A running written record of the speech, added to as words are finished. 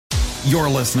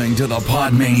You're listening to the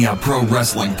Podmania Pro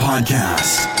Wrestling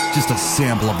Podcast. Just a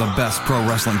sample of the best pro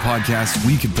wrestling podcasts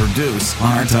we could produce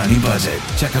on our tiny budget.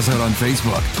 Check us out on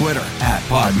Facebook, Twitter,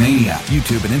 @Podmania,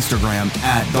 YouTube and Instagram,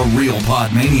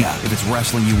 @TheRealPodmania. If it's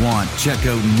wrestling you want, check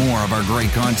out more of our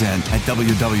great content at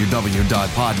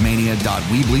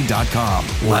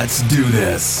www.podmania.weebly.com. Let's do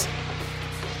this.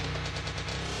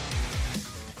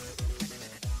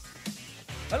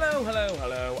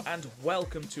 Hello, and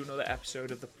welcome to another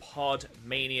episode of the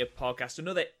Podmania Podcast,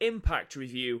 another Impact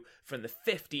review from the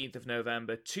 15th of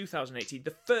November 2018,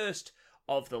 the first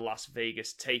of the Las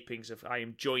Vegas tapings. I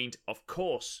am joined, of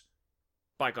course,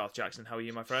 by Garth Jackson. How are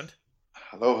you, my friend?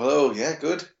 Hello. Yeah,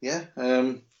 good. Yeah,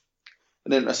 an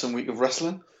interesting week of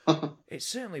wrestling. It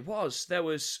certainly was. There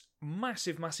was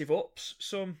massive ups,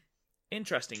 some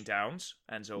interesting downs,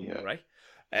 Enzo Amore.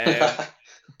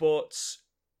 But,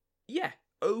 yeah.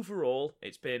 Overall,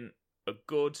 it's been a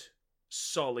good,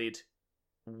 solid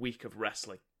week of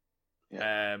wrestling.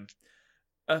 Yeah.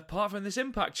 Apart from this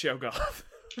Impact show, Garth.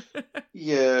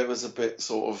 Yeah, it was a bit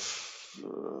sort of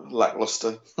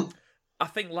lackluster. I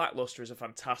think lackluster is a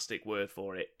fantastic word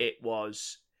for it. It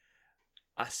was...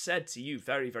 I said to you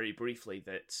very, very briefly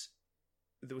that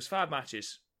there was 5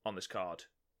 matches on this card,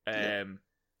 2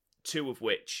 of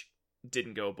which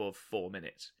didn't go above 4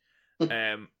 minutes.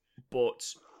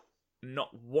 But...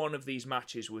 not one of these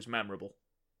matches was memorable.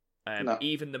 No.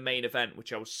 Even the main event,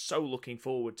 which I was so looking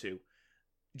forward to,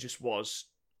 just was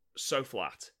so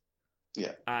flat.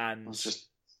 Yeah. And it was just...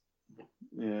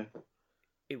 Yeah.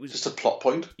 It was just a plot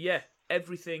point. Yeah.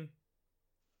 Everything...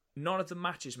 None of the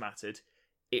matches mattered.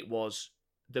 It was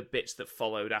the bits that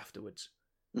followed afterwards.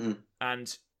 Mm.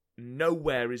 And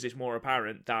nowhere is this more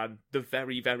apparent than the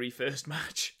very, very first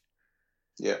match.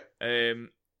 Yeah.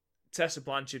 Tessa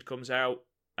Blanchard comes out.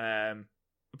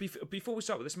 Before we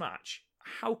start with this match,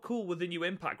 how cool were the new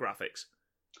Impact graphics?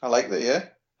 I like that, yeah.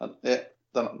 And, yeah,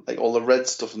 like all the red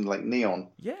stuff and like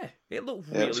neon. Yeah, it looked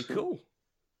really cool.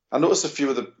 I noticed a few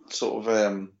of the sort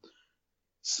of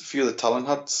talent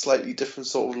had slightly different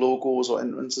sort of logos or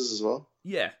entrances as well.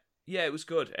 Yeah, it was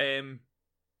good.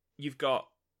 You've got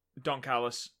Don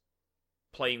Callis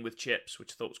playing with chips,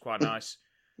 which I thought was quite nice.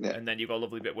 Yeah. And then you've got a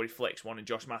lovely bit where he flicks one and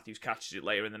Josh Matthews catches it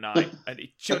later in the night. And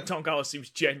Don Callis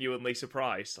seems genuinely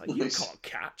surprised. Like, you can't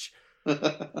catch.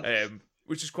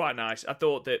 Which is quite nice. I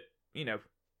thought that,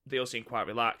 they all seemed quite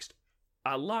relaxed.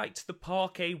 I liked the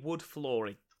parquet wood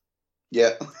flooring.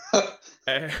 Yeah.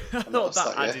 I thought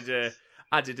that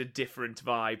added a different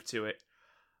vibe to it.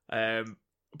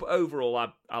 But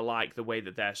overall, I like the way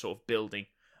that they're sort of building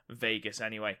Vegas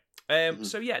anyway.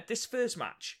 So yeah, this first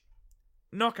match...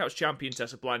 Knockouts champion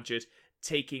Tessa Blanchard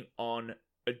taking on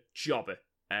a jobber,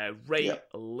 Ray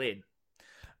Lynn.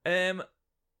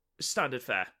 Standard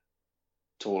fare.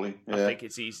 Totally. Yeah. I think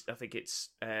it's easy. I think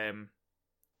it's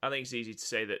easy to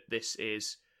say that this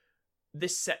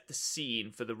set the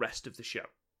scene for the rest of the show.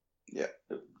 Yeah,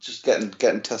 just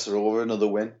getting Tessa over, another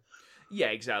win.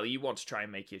 Yeah, exactly. You want to try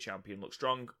and make your champion look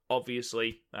strong.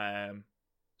 Obviously,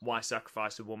 why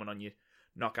sacrifice a woman on your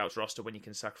knockouts roster when you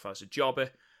can sacrifice a jobber?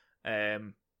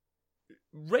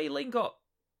 Ray Lynn got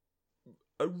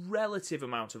a relative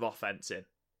amount of offense in,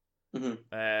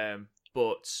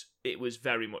 but it was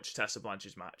very much Tessa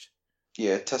Blanchard's match.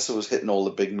 Yeah, Tessa was hitting all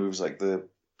the big moves, she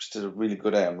did a really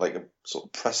good like a sort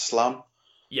of press slam.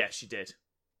 Yeah, she did.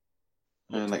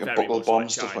 And like a buckle bomb,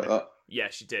 stuff like that. Yeah,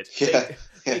 she did. Yeah.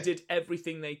 They did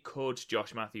everything they could,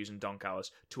 Josh Matthews and Don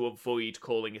Callis, to avoid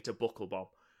calling it a buckle bomb,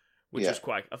 which was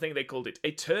quite... I think they called it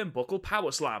a turnbuckle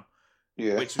power slam.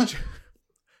 Yeah. Which was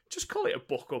just call it a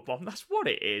buckle bomb. That's what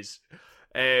it is.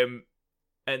 And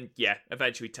yeah,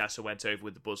 eventually Tessa went over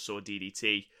with the buzzsaw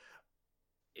DDT.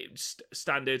 It's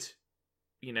standard,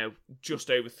 just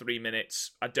over 3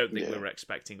 minutes. I don't think we were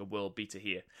expecting a world beater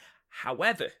here.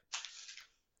 However,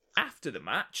 after the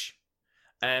match,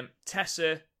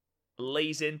 Tessa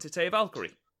lays into Taya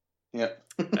Valkyrie. Yeah.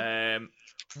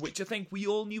 Which I think we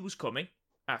all knew was coming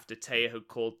after Taya had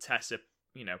called Tessa,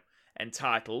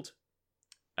 entitled.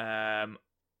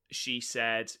 She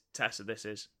said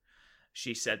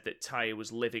that Taya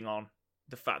was living on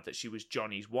the fact that she was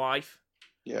Johnny's wife.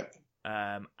 Yeah.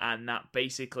 And that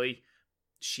basically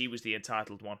she was the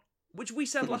entitled one, which we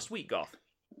said last week, Goth.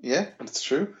 Yeah, that's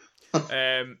true.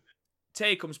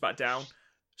 Taya comes back down,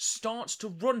 starts to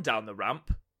run down the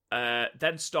ramp,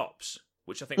 then stops,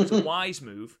 which I think was a wise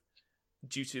move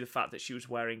due to the fact that she was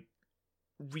wearing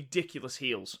ridiculous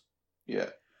heels. Yeah.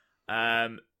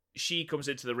 She comes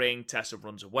into the ring, Tessa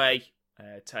runs away.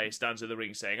 Taya stands in the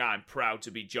ring saying, "I'm proud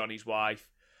to be Johnny's wife."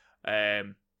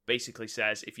 Basically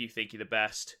says, if you think you're the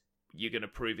best, you're going to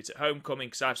prove it at Homecoming,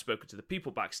 because I've spoken to the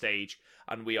people backstage,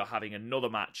 and we are having another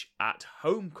match at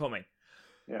Homecoming.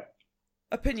 Yeah.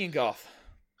 Opinion, Garth?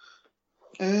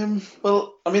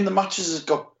 Well, I mean, the matches have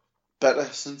got better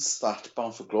since that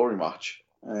Bound for Glory match.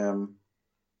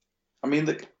 I mean,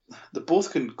 they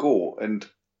both can go, and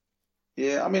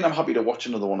yeah, I mean, I'm happy to watch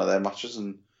another one of their matches.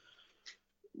 And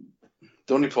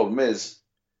the only problem is,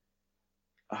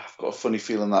 I've got a funny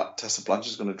feeling that Tessa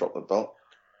Blanchard's going to drop the belt.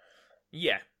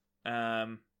 Yeah. I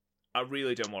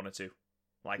really don't want her to,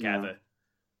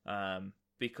 ever,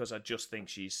 because I just think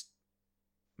she's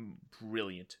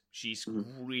brilliant. She's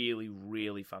really,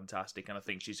 really fantastic, and I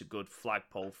think she's a good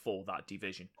flagpole for that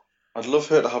division. I'd love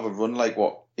her to have a run like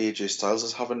what AJ Styles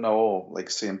is having now, or like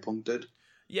CM Punk did.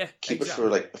 Yeah, Keep it for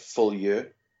like a full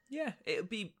year. Yeah, it'll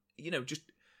be, just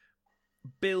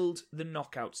build the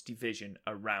Knockouts division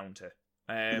around her.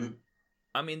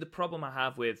 I mean, the problem I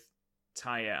have with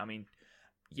Taya, I mean,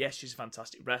 yes, she's a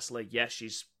fantastic wrestler. Yes,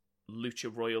 she's lucha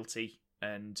royalty,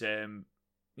 and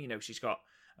she's got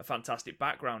a fantastic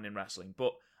background in wrestling.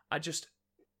 But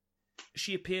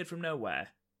she appeared from nowhere,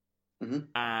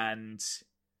 and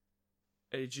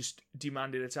it just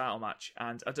demanded a title match.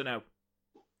 And I don't know.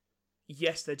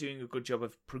 Yes, they're doing a good job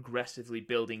of progressively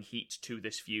building heat to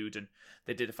this feud, and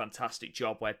they did a fantastic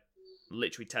job where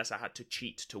literally Tessa had to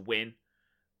cheat to win.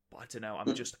 But I don't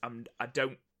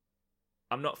know.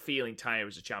 I'm not feeling Taya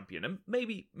as a champion, and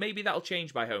maybe that'll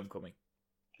change by Homecoming.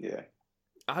 Yeah,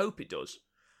 I hope it does,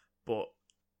 but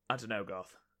I don't know,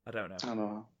 Garth. I don't know. I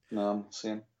know. No, I'm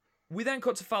seeing. We then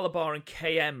cut to Fallah Bahh and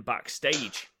KM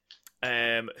backstage,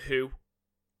 who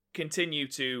continue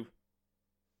to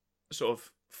sort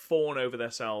of fawn over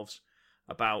themselves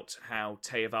about how not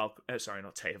Taya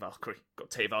Valkyrie, got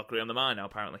Taya Valkyrie on the mind now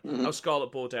apparently, how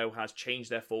Scarlett Bordeaux has changed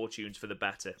their fortunes for the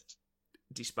better,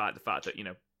 despite the fact that,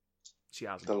 she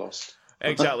hasn't. They lost.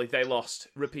 Exactly, they lost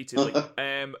repeatedly.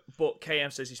 But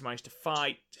KM says he's managed to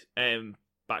fight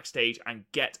backstage and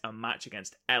get a match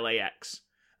against LAX.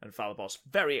 And Fallah Bahh's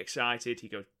very excited. He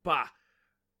goes, bah!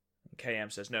 And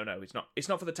KM says, no, it's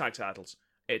not for the tag titles.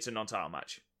 It's a non-title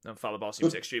match. And Fallah Bahh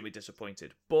seems extremely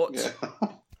disappointed. But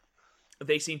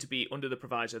they seem to be under the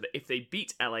proviso that if they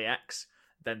beat LAX,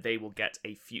 then they will get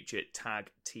a future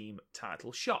tag team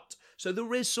title shot. So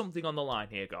there is something on the line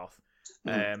here, Garth.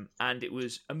 And it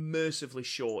was a mercifully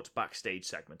short backstage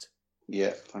segment.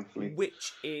 Yeah, thankfully.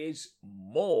 Which is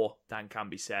more than can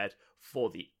be said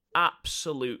for the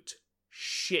absolute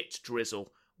shit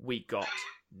drizzle we got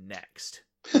next.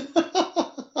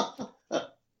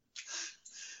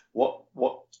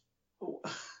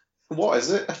 What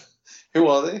is it? Who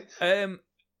are they?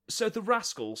 So the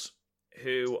Rascals,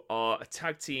 who are a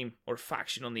tag team or a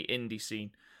faction on the indie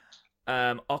scene,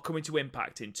 are coming to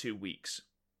Impact in 2 weeks.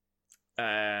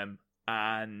 And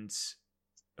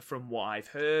from what I've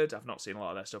heard, I've not seen a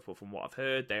lot of their stuff, but from what I've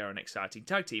heard, they are an exciting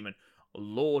tag team, and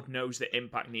Lord knows that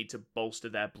Impact need to bolster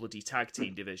their bloody tag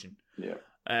team division. Yeah.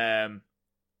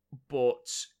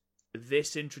 But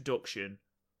this introduction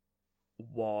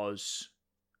was,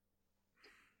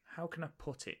 how can I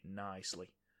put it nicely?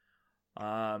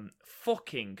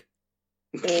 Fucking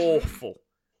awful.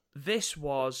 This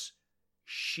was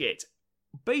shit.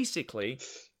 Basically,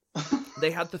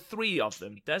 they had the three of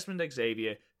them, Desmond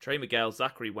Xavier, Trey Miguel,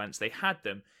 Zachary Wentz. They had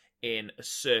them in a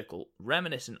circle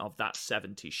reminiscent of that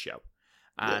 70s show.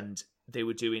 And they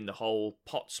were doing the whole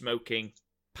pot smoking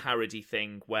parody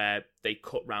thing where they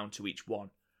cut round to each one.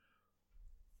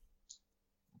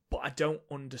 But I don't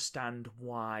understand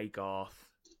why, Garth.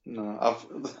 No, I've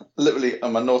literally,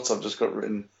 on my notes, I've just got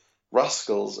written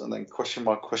Rascals and then question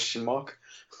mark.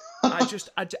 I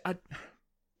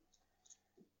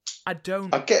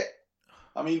don't. I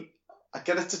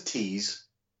get it's a tease,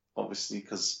 obviously,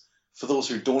 because for those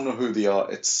who don't know who they are,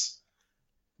 it's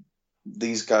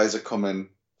these guys are coming,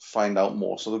 find out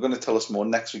more. So they're going to tell us more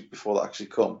next week before they actually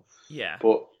come. Yeah.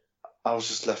 But I was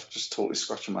just left totally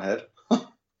scratching my head.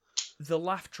 The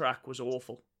laugh track was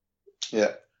awful.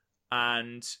 Yeah.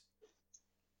 And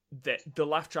the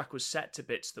laugh track was set to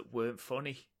bits that weren't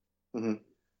funny. Mm-hmm.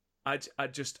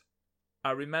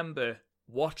 I remember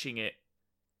watching it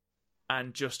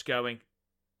and just going,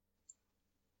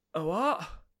 oh, what?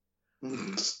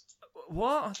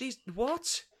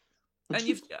 What? And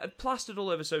you've plastered all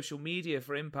over social media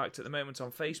for Impact at the moment,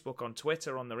 on Facebook, on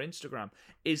Twitter, on their Instagram,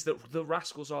 is that the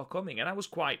Rascals are coming. And I was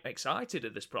quite excited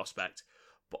at this prospect.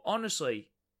 But honestly,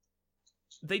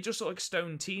 they just look like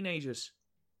stoned teenagers.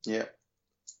 Yeah.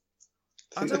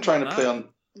 I think they're trying to play on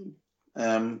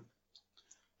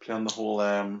the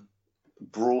whole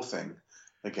bro thing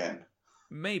again.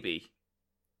 Maybe.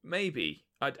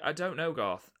 I don't know,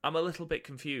 Garth. I'm a little bit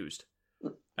confused.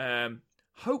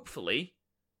 Hopefully,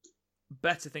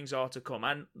 better things are to come.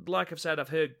 And like I've said, I've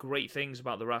heard great things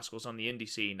about the Rascals on the indie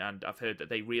scene, and I've heard that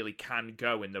they really can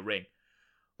go in the ring.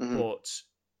 Mhm. But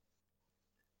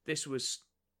this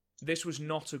was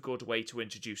not a good way to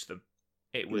introduce them.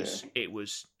 It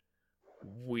was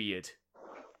weird,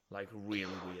 like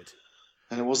really weird.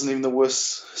 And it wasn't even the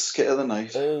worst skit of the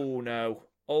night. Oh no,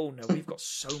 we've got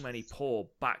so many poor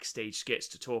backstage skits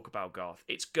to talk about, Garth.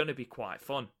 It's gonna be quite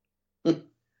fun.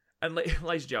 And ladies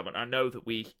and gentlemen, I know that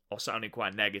we are sounding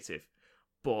quite negative,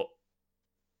 but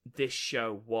this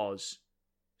show was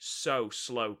so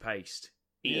slow paced.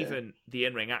 Even the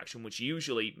in-ring action, which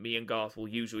usually me and Garth will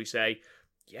usually say,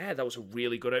 yeah, that was a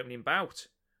really good opening bout.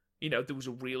 You know, there was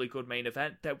a really good main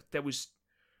event. There was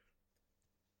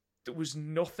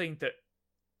nothing that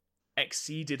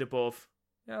exceeded above.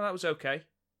 Yeah, that was okay.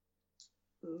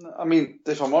 I mean,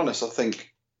 if I'm honest, I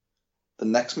think the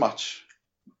next match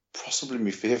possibly my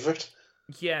favourite.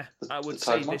 Yeah, I would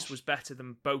say this was better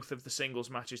than both of the singles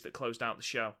matches that closed out the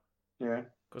show. Yeah.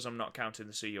 Because I'm not counting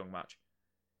the Su Yung match.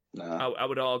 Nah. I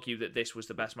would argue that this was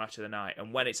the best match of the night.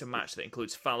 And when it's a match that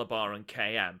includes Fallah Bahh and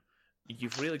KM,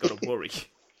 you've really got to worry.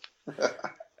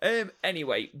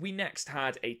 Anyway, we next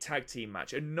had a tag team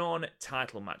match, a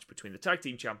non-title match between the tag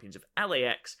team champions of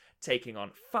LAX taking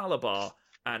on Fallah Bahh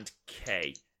and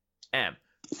KM.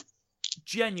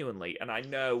 Genuinely, and I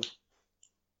know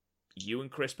you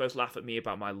and Chris both laugh at me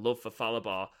about my love for Fallah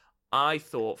Bahh, I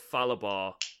thought Fallah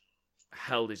Bahh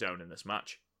held his own in this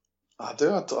match. I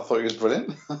do. I thought he was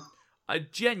brilliant. I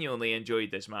genuinely enjoyed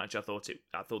this match. I thought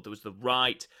there was the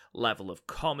right level of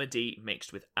comedy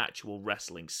mixed with actual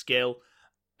wrestling skill.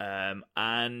 And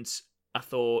I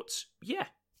thought, yeah,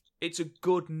 it's a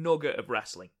good nugget of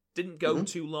wrestling. Didn't go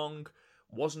too long.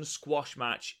 Wasn't a squash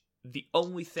match. The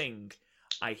only thing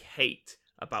I hate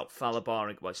about Fallah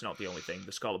Bahh, well, it's not the only thing.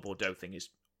 The Scarlet Bordeaux thing is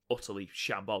utterly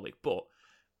shambolic. But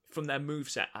from their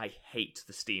moveset, I hate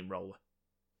the steamroller.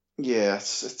 Yeah,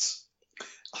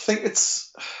 I think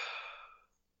it's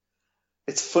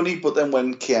funny, but then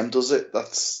when KM does it,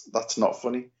 that's not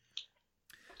funny.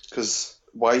 Because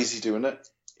why is he doing it?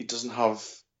 He doesn't have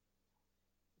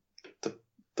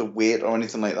the weight or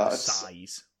anything like that.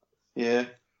 Size. Yeah.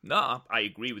 No, I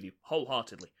agree with you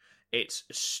wholeheartedly. It's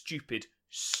a stupid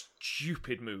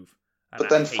move. But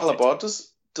then Fallah Bahh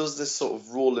does this sort of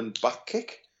rolling back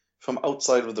kick from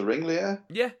outside of the ring later.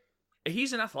 Yeah,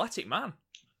 he's an athletic man.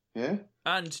 Yeah.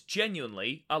 And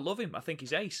genuinely, I love him. I think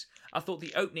he's ace. I thought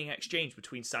the opening exchange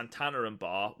between Santana and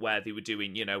Bahh, where they were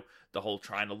doing, the whole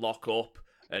trying to lock up,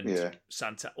 and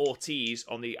Ortiz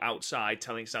on the outside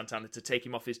telling Santana to take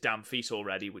him off his damn feet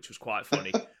already, which was quite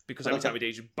funny, because every time he did,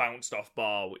 he just bounced off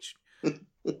Bahh, which,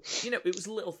 it was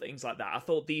little things like that. I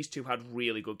thought these two had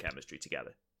really good chemistry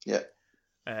together. Yeah.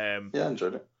 I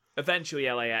enjoyed it. Eventually,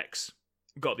 LAX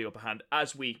got the upper hand,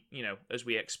 as we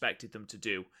expected them to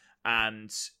do,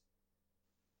 and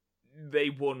they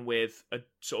won with a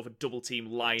sort of a double team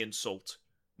lion salt,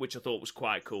 which I thought was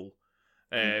quite cool.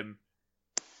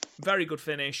 Very good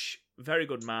finish, very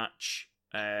good match,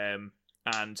 and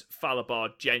Fallah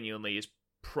Bahh genuinely is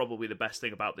probably the best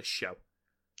thing about this show.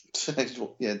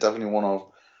 Yeah, definitely one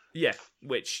of. Yeah,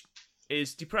 which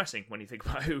is depressing when you think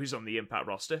about who's on the Impact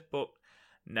roster, but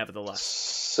nevertheless.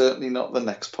 Certainly not the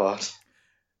next part.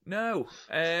 No.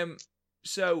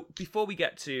 So, before we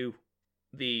get to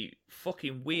the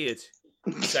fucking weird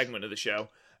segment of the show,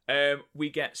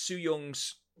 we get Su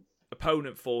Young's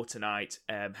opponent for tonight,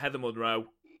 Heather Monroe,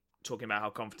 talking about how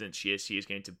confident she is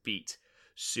going to beat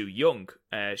Su Yung.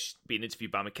 She's being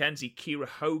interviewed by Mackenzie. Kiera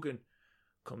Hogan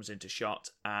comes into shot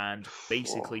and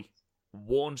basically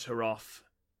warns her off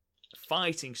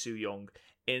fighting Su Yung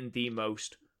in the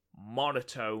most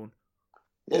monotone,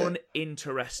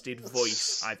 uninterested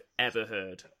voice I've ever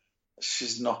heard.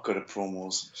 She's not good at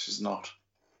promos. She's not.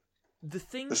 The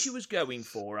thing she was going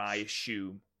for, I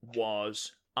assume,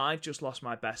 was, I've just lost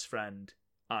my best friend.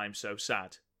 I'm so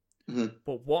sad. Mm-hmm.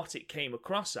 But what it came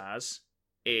across as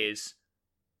is,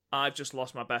 I've just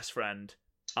lost my best friend.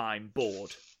 I'm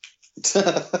bored.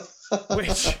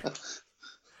 Which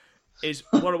is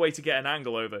what a way to get an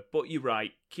angle over. But you're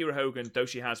right. Kiera Hogan, though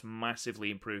she has massively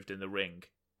improved in the ring,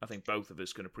 I think both of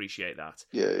us can appreciate that.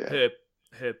 Yeah.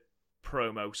 Her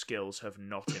promo skills have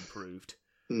not improved.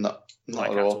 Not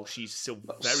like at all. She's still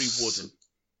very wooden.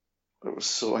 It was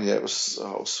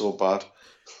so bad.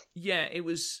 Yeah, it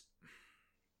was.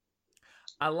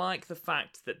 I like the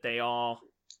fact that they are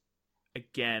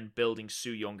again building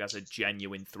Su Yung as a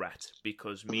genuine threat,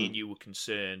 because me and you were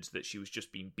concerned that she was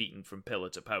just being beaten from pillar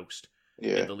to post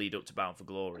in the lead up to Bound for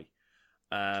Glory.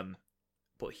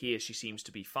 But here she seems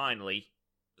to be finally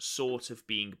sort of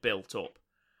being built up,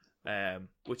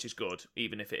 which is good,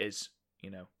 even if it is,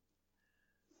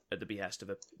 at the behest of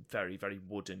a very, very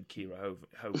wooden Kira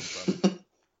Hogan promo.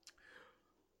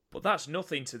 But that's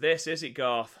nothing to this, is it,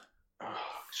 Garth? Oh,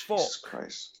 Fuck Jesus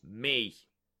Christ. me.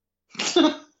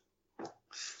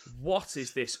 What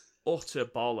is this utter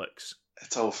bollocks?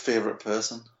 It's our favourite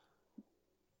person.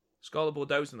 Scarlett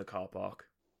Bordeaux's in the car park.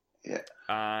 Yeah.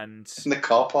 And In the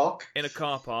car park? in a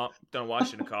car park, don't know why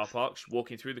she's in a car park, she's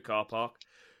walking through the car park.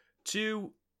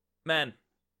 Two men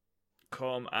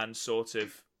come and sort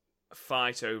of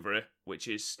fight over her, which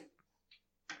is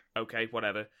okay,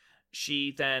 whatever.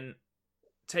 She then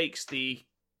takes the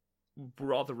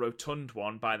rather rotund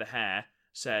one by the hair,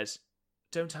 says,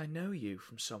 "Don't I know you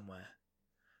from somewhere?"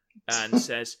 And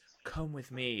says, "Come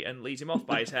with me," and leads him off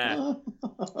by his hair.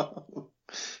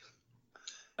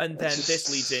 And then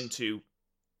this leads into,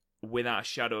 without a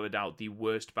shadow of a doubt, the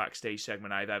worst backstage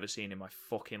segment I've ever seen in my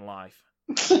fucking life.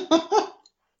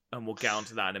 And we'll get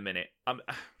onto that in a minute.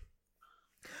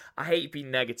 I hate being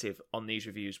negative on these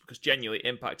reviews because genuinely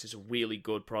Impact is a really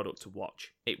good product to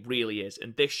watch. It really is.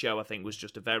 And this show, I think, was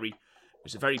just a very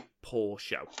poor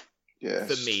show. Yes.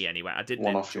 For me, anyway. I didn't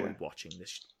One-off, enjoy yeah. watching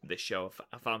this show.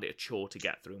 I found it a chore to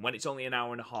get through. And when it's only an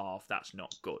hour and a half, that's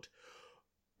not good.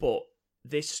 But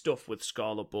this stuff with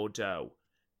Scarlett Bordeaux,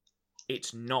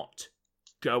 it's not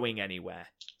going anywhere.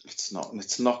 It's not.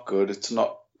 It's not good. It's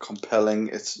not compelling.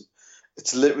 It's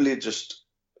literally just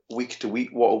week to week.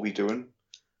 What are we doing?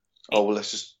 Oh, well,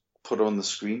 let's just put her on the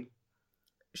screen.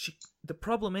 The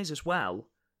problem is as well,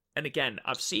 and again,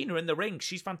 I've seen her in the ring.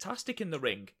 She's fantastic in the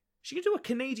ring. She can do a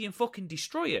Canadian fucking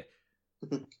destroyer.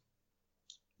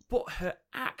 But her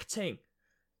acting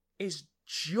is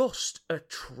just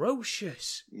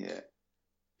atrocious. Yeah.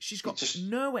 She's got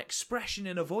no expression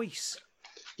in her voice.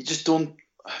 You just don't.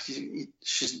 You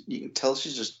can tell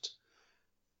she's just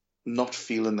not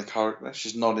feeling the character.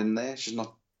 She's not in there. She's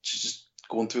just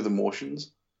going through the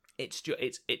motions. It's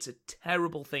a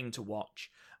terrible thing to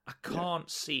watch. I can't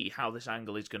see how this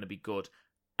angle is going to be good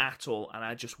at all, and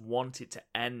I just want it to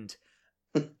end.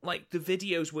 Like, the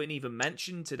videos weren't even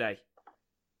mentioned today.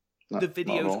 The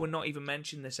videos were not even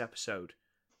mentioned this episode.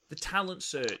 The talent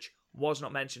search was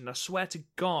not mentioned. I swear to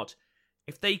God,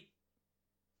 if they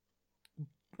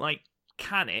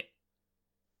can it,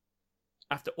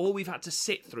 after all we've had to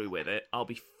sit through with it, I'll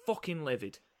be fucking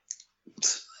livid.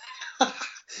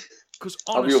 Because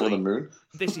honestly, I'll be over the moon.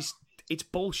 It's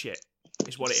bullshit,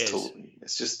 is what it is. Totally.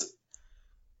 It's just,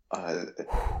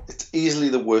 it's easily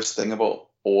the worst thing about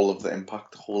all of the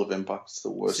Impact. The whole of Impact is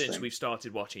the worst Since thing. we've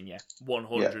started watching,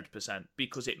 100%,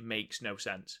 because it makes no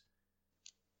sense.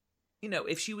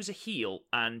 If she was a heel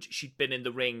and she'd been in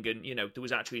the ring and, there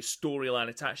was actually a storyline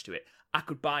attached to it, I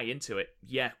could buy into it.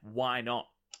 Yeah, why not?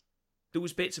 There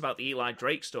was bits about the Eli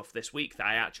Drake stuff this week that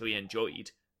I actually enjoyed.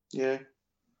 Yeah.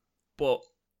 But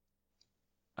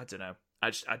I don't know.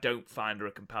 I don't find her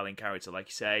a compelling character, like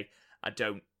you say. I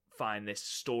don't find this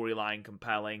storyline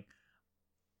compelling.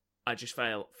 I just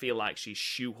feel like she's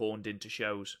shoehorned into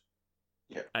shows.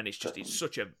 Yeah. And it's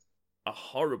such a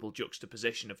horrible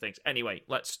juxtaposition of things. Anyway,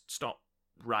 let's stop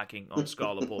ragging on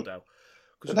Scarlett Bordeaux.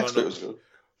 The next bit was good.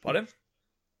 Pardon?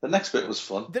 The next bit was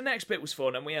fun. The next bit was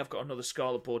fun, and we have got another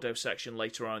Scarlett Bordeaux section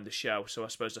later on in the show, so I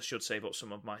suppose I should save up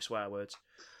some of my swear words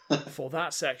for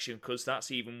that section, because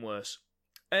that's even worse.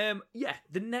 The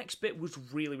next bit was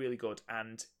really, really good,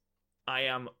 and I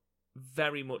am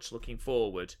very much looking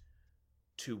forward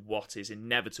to what is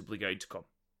inevitably going to come.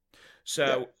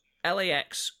 So,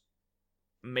 LAX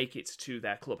make it to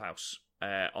their clubhouse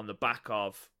on the back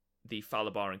of the Fallah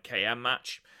Bar and KM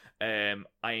match.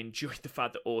 I enjoyed the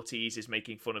fact that Ortiz is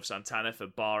making fun of Santana for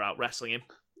Bar out wrestling him.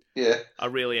 Yeah. I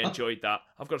really enjoyed that.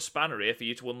 I've got a spanner here for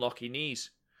you to unlock your knees.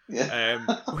 Yeah.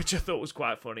 Which I thought was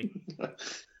quite funny.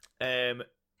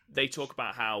 They talk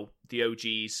about how the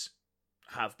OGs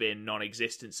have been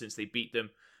non-existent since they beat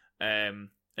them, and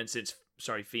since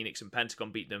Phoenix and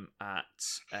Pentagon beat them at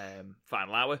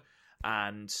Final Hour,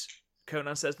 and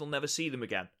Conan says they'll never see them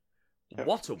again. Yep.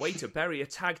 What a way to bury a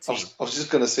tag team! I was just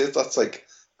going to say that's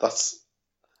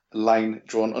a line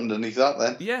drawn underneath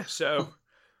that. Then so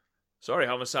sorry,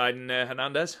 Homicide and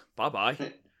Hernandez. Bye bye.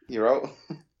 You're out.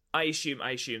 I assume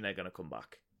they're going to come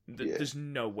back. There's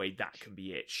no way that can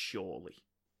be it. Surely.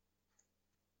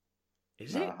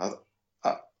 Is it?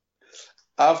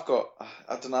 I've got.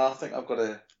 I don't know. I think I've got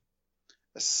a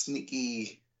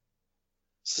sneaky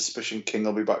suspicion King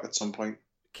will be back at some point.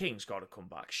 King's got to come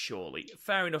back, surely.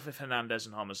 Fair enough if Hernandez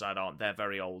and Homicide aren't. They're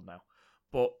very old now.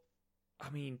 But, I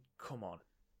mean, come on.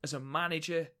 As a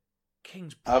manager,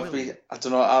 King's brilliant. I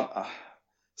don't know.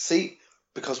 See,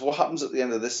 because what happens at the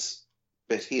end of this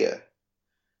bit here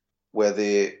where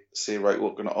they say, right,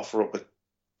 we're going to offer up a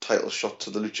title shot to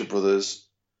the Lucha Brothers,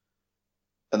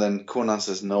 and then Conan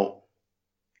says no,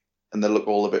 and they look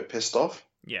all a bit pissed off.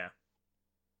 Yeah.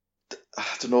 I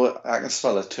don't know, I can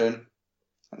smell a turn.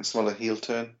 I can smell a heel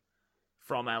turn.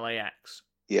 From LAX.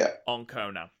 Yeah. On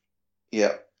Conan.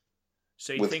 Yeah.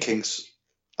 So you with think King's,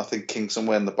 I think King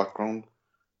somewhere in the background.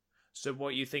 So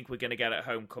what you think we're going to get at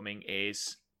Homecoming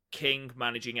is King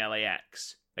managing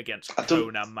LAX against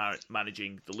Conan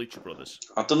managing the Lucha Brothers.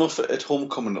 I don't know if at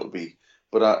Homecoming it'll be,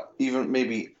 but even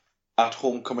maybe at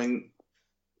Homecoming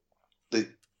they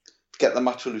get the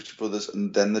match with Lucha Brothers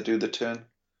and then they do the turn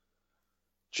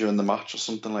during the match or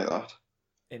something like that.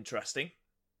 Interesting.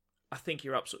 I think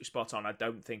you're absolutely spot on. I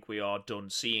don't think we are done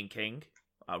seeing King.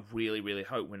 I really, really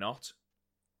hope we're not.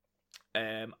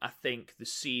 I think the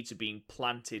seeds are being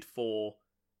planted for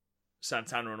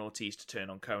Santana and Ortiz to turn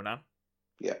on Conan.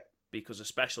 Yeah. Because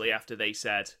especially after they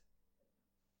said,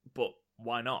 but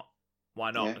why not?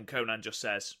 Why not? Yeah. And Conan just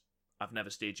says, I've never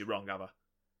steered you wrong, have I?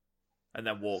 And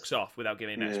then walks off without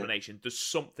giving an explanation. There's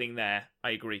something there.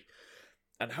 I agree.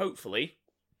 And hopefully,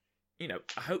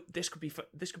 I hope this could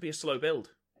be a slow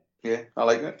build. Yeah, I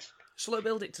like it. Slow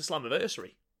build it to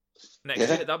Slammiversary next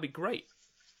year. That'd be great.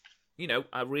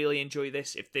 I really enjoy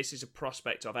this. If this is a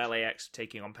prospect of LAX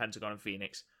taking on Pentagon and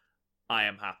Phoenix, I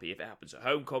am happy. If it happens at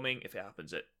Homecoming, if it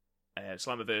happens at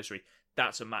Slammiversary,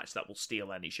 that's a match that will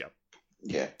steal any show.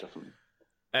 Yeah, definitely.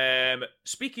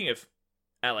 Speaking of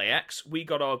LAX, we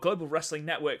got our Global Wrestling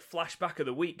Network flashback of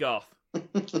the week, Garth.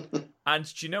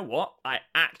 And do you know what? I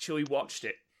actually watched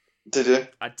it. Did you?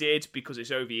 I did, because it's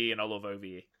OVE and I love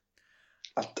OVE.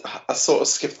 I sort of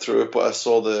skipped through it, but I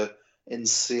saw the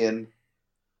insane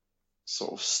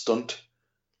sort of stunt.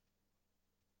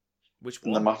 Which one?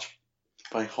 In the match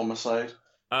by Homicide.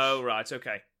 Oh, right,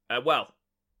 okay.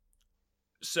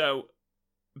 So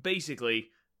basically,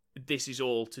 this is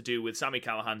all to do with Sami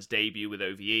Callihan's debut with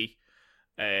OVE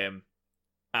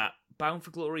at Bound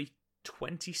for Glory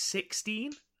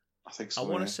 2016. I think so. I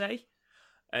want to say.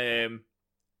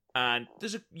 And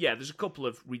there's a couple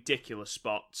of ridiculous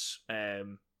spots.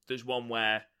 There's one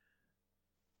where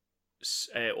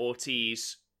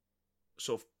Ortiz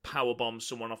sort of powerbombs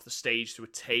someone off the stage through a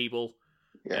table.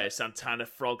 Yeah. Santana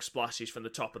frog splashes from the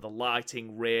top of the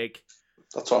lighting rig.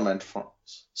 That's what I meant for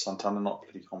Santana, not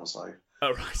bloody Homicide.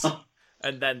 Oh, right.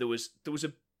 And then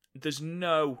there's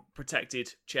no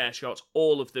protected chair shots.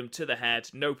 All of them to the head,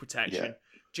 no protection. Yeah.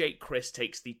 Jake Crist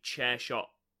takes the chair shot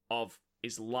of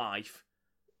his life.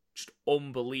 Just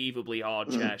unbelievably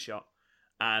hard chair shot.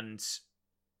 And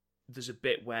there's a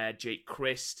bit where Jake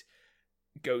Crist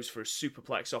goes for a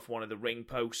superplex off one of the ring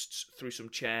posts through some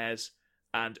chairs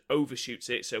and overshoots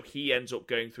it, so he ends up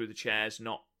going through the chairs,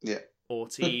 not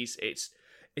Ortiz.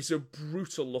 It's a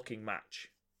brutal looking match.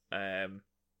 And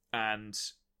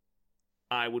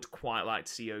I would quite like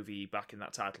to see OVE back in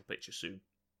that title picture soon.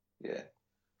 Yeah.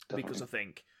 Definitely. Because I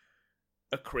think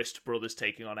a Crist Brothers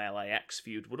taking on LAX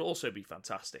feud would also be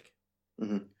fantastic.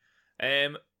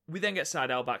 Mm-hmm. We then get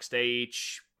Sydal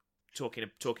backstage talking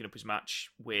up his match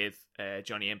with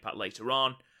Johnny Impact later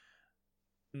on.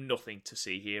 Nothing to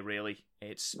see here, really.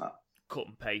 It's cut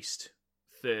and paste,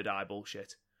 third eye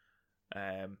bullshit.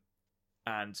 And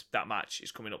that match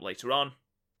is coming up later on.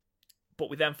 But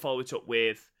we then follow it up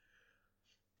with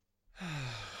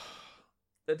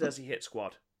the Desi Hit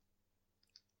Squad.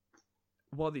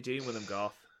 What are they doing with them,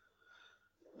 Garth?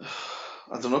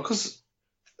 I don't know, because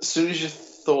as soon as you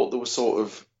thought they were sort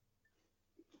of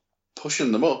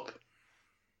pushing them up,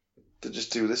 they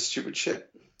just do this stupid shit.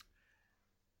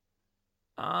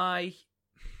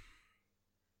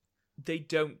 They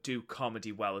don't do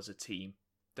comedy well as a team,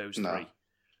 those three.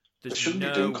 They shouldn't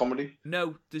be doing comedy.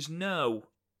 No, there's no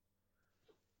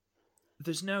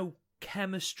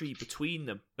chemistry between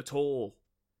them at all.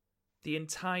 The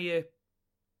entire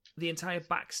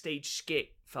backstage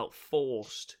skit felt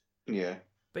forced. Yeah.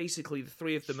 Basically, the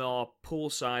three of them are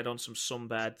poolside on some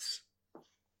sunbeds,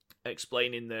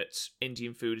 explaining that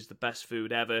Indian food is the best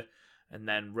food ever. And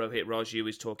then Rohit Raju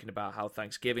is talking about how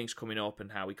Thanksgiving's coming up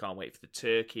and how he can't wait for the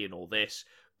turkey and all this.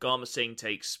 Garma Singh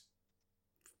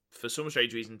for some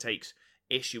strange reason, takes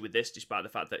issue with this, despite the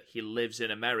fact that he lives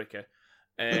in America,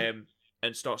 and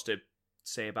starts to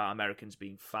say about Americans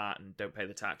being fat and don't pay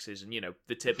the taxes and,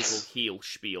 the typical heel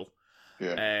spiel.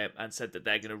 Yeah. And said that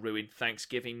they're going to ruin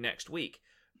Thanksgiving next week.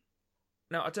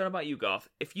 Now, I don't know about you, Garth.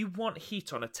 If you want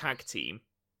heat on a tag team,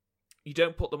 you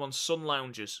don't put them on sun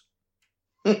loungers.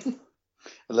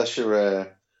 Unless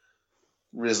you're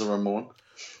Razor Ramon.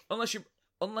 Unless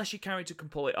you Carrington can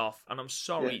pull it off. And I'm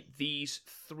sorry, these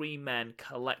three men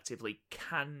collectively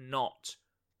cannot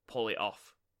pull it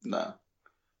off. No.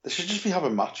 They should just be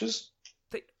having matches.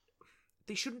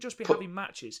 They shouldn't just be having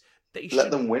matches.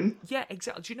 Let them win. Yeah,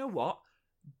 exactly. Do you know what?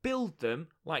 Build them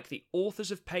like the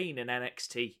Authors of Pain in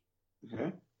NXT.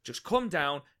 Okay. Just come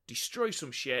down, destroy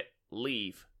some shit,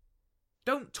 leave.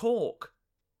 Don't talk.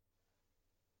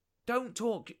 Don't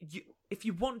talk. If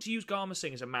you want to use Garma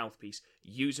Singh as a mouthpiece,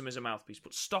 use him as a mouthpiece,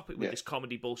 but stop it with this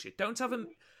comedy bullshit. Don't have him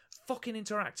fucking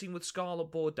interacting with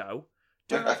Scarlett Bordeaux.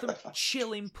 Don't have them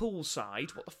chilling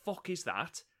poolside. What the fuck is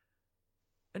that?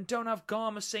 And don't have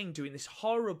Garma Singh doing this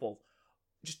horrible,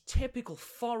 just typical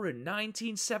foreign,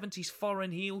 1970s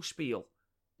foreign heel spiel.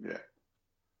 Yeah.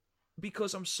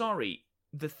 Because I'm sorry,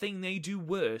 the thing they do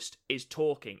worst is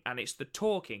talking, and it's the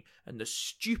talking and the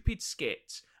stupid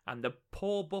skits and the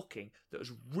poor booking that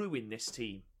has ruined this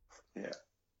team. Yeah.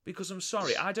 Because I'm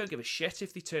sorry, I don't give a shit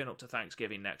if they turn up to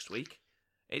Thanksgiving next week.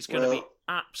 It's going to be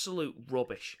absolute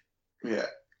rubbish. Yeah.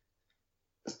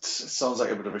 It sounds like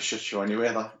a bit of a shit show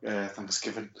anyway, that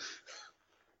Thanksgiving.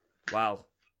 Wow.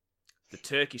 The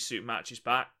turkey soup match is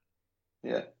back.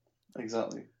 Yeah,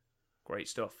 exactly. Great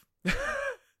stuff.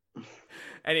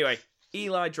 Anyway,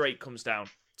 Eli Drake comes down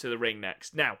to the ring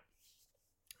next. Now,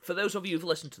 for those of you who've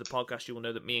listened to the podcast, you will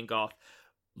know that me and Garth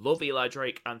love Eli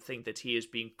Drake and think that he is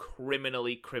being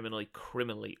criminally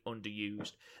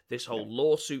underused. This whole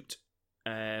lawsuit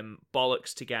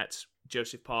bollocks to get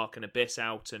Joseph Park and Abyss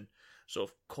out and sort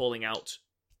of calling out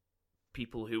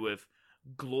people who have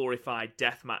glorified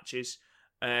death matches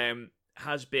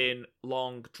has been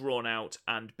long drawn out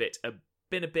and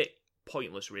been a bit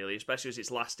pointless, really, especially as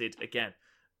it's lasted again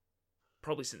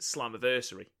probably since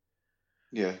Slammiversary.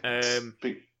 Yeah, it's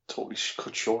been totally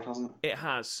cut short, hasn't it? It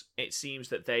has. It seems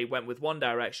that they went with one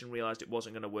direction, realised it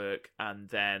wasn't going to work, and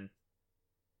then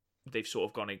they've sort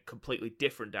of gone in a completely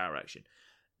different direction.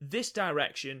 This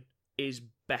direction is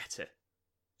better.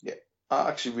 Yeah, I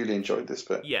actually really enjoyed this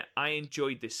bit. Yeah, I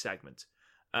enjoyed this segment.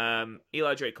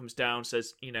 Eli Drake comes down,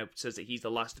 says that he's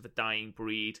the last of a dying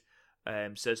breed,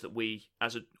 says that we,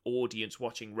 as an audience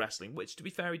watching wrestling, which to be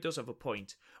fair, he does have a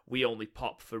point, we only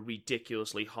pop for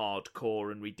ridiculously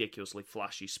hardcore and ridiculously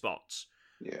flashy spots.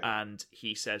 Yeah. And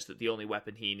he says that the only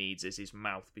weapon he needs is his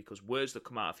mouth, because words that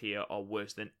come out of here are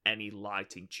worse than any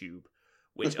lighting tube,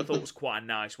 which I thought was quite a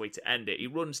nice way to end it. He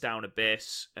runs down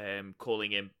Abyss,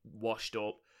 calling him washed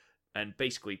up, and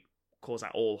basically calls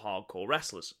out all hardcore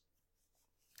wrestlers.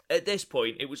 At this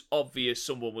point, it was obvious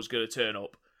someone was going to turn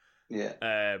up.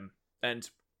 Yeah. And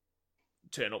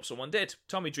turn up, someone did.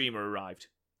 Tommy Dreamer arrived.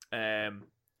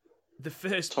 The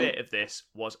first bit of this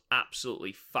was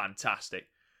absolutely fantastic.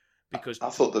 Because I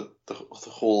thought that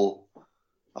his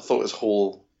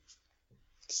whole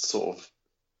sort of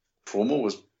promo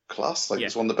was class. Like,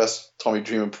 it's one of the best Tommy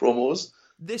Dreamer promos.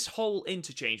 This whole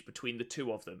interchange between the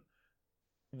two of them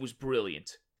was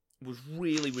brilliant. Was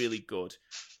really, really good.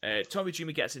 Tommy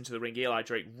Dreamer gets into the ring. Eli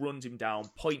Drake runs him down,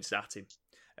 points at him.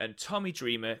 And Tommy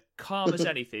Dreamer, calm as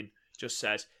anything, just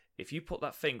says, if you put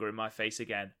that finger in my face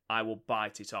again, I will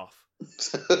bite it off.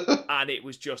 And it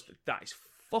was just, that is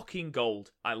fucking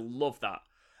gold. I love that.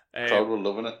 Crowd were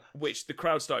loving it. Which the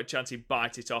crowd started chanting,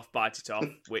 bite it off,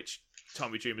 which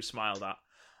Tommy Dreamer smiled at.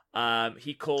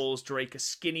 He calls Drake a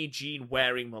skinny jean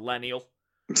wearing millennial,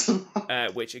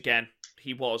 which again,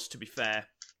 he was, to be fair,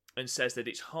 and says that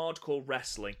it's hardcore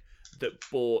wrestling that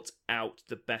brought out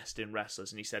the best in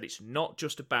wrestlers. And he said it's not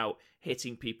just about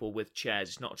hitting people with chairs,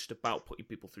 it's not just about putting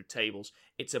people through tables,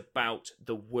 it's about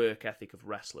the work ethic of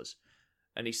wrestlers.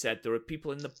 And he said there are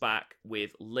people in the back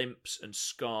with limps and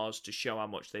scars to show how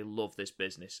much they love this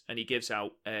business. And he gives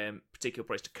out particular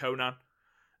praise to Conan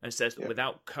and says that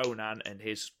without Conan and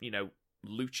his,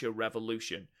 Lucha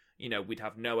Revolution, we'd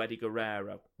have no Eddie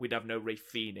Guerrero, we'd have no Rey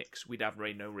Fenix, we'd have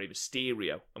no Rey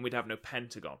Mysterio, and we'd have no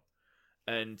Pentagon.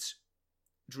 And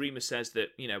Dreamer says that,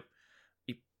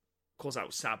 he calls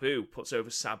out Sabu, puts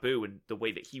over Sabu and the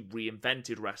way that he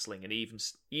reinvented wrestling, and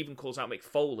even calls out Mick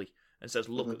Foley and says,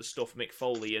 look at the stuff Mick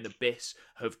Foley and Abyss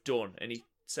have done. And he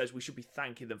says we should be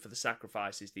thanking them for the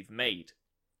sacrifices they've made.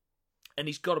 And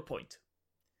he's got a point.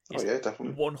 Oh, yeah,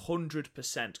 definitely.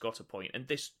 100% got a point. And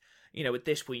this, at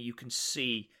this point, you can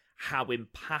see how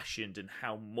impassioned and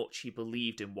how much he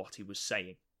believed in what he was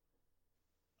saying.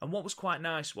 And what was quite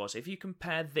nice was, if you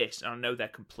compare this, and I know they're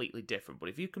completely different, but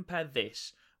if you compare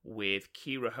this with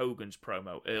Kira Hogan's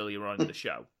promo earlier on in the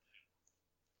show,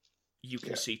 you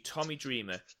can see Tommy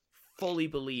Dreamer fully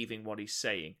believing what he's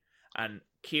saying, and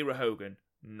Kira Hogan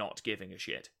not giving a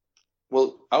shit.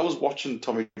 Well, I was watching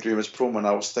Tommy Dreamer's promo and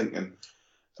I was thinking,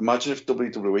 imagine if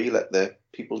WWE let their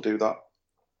people do that.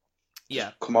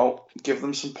 Yeah. Come out, give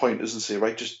them some pointers and say,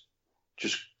 right, just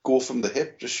go from the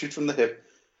hip, just shoot from the hip.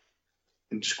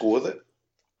 just go with it.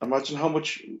 Imagine how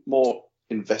much more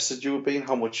invested you would be, and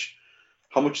how much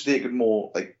they could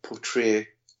more like portray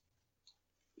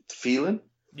the feeling.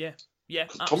 Yeah, Tommy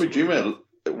absolutely. Dreamer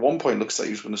at one point looks like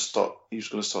he was going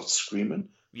to start screaming.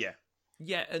 Yeah,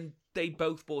 and they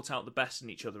both brought out the best in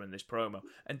each other in this promo,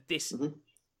 and this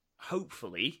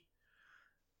hopefully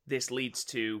this leads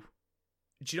to.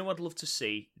 Do you know what I'd love to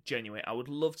see? Genuinely, I would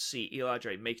love to see Eli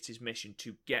Drake make it his mission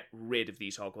to get rid of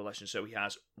these hardcore legends. So he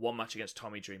has one match against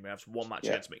Tommy Dreamer, he has one match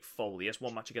against Mick Foley, he has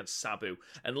one match against Sabu,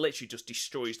 and literally just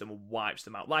destroys them and wipes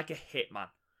them out like a hitman,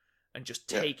 and just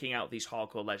taking out these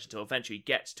hardcore legends until eventually he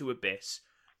gets to Abyss.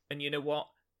 And you know what?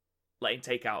 Let him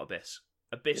take out Abyss.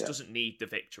 Abyss doesn't need the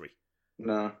victory.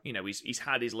 No. You know, he's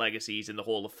had his legacy, he's in the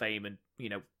Hall of Fame, and, you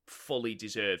know, fully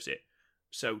deserves it.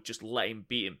 So just let him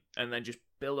beat him, and then just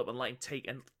build up and let him take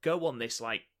and go on this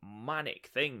like manic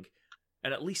thing,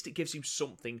 and at least it gives him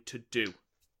something to do.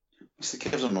 At least it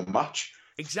gives him a match.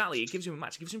 Exactly, it gives him a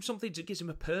match. It gives him something. It gives him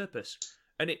a purpose,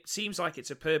 and it seems like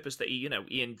it's a purpose that he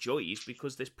enjoys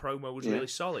because this promo was really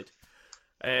solid.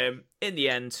 In the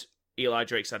end, Eli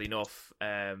Drake's had enough.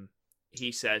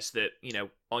 He says that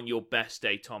on your best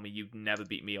day, Tommy, you'd never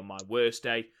beat me on my worst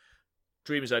day.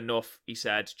 Dreamer's had enough. He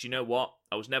said, "Do you know what?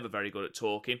 I was never very good at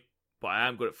talking, but I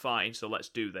am good at fighting, so let's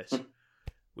do this,"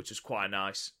 which is quite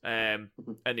nice. And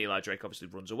Eli Drake obviously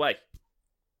runs away.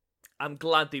 I'm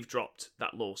glad they've dropped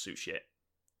that lawsuit shit.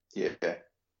 Yeah.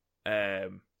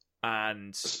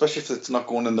 And especially if it's not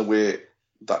going in the way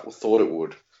that we thought it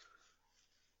would,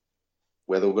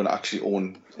 where they were going to actually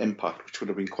own Impact, which would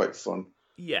have been quite fun.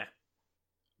 Yeah.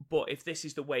 But if this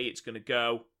is the way it's going to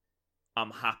go, I'm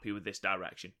happy with this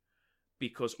direction.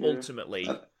 Because ultimately,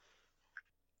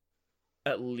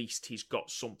 at least he's got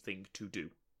something to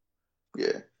do.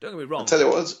 Yeah. Don't get me wrong. I'll tell you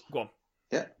what. Go on.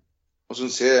 Yeah. I was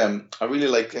going to say, I really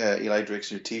like Eli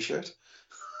Drake's new t-shirt.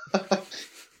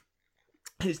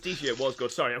 His t-shirt was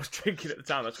good. Sorry, I was drinking at the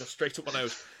time. That's gone straight up my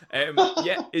nose.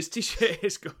 Yeah, his t-shirt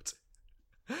is good.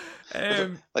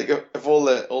 Like of all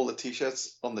the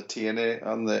t-shirts on the TNA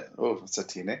on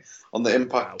the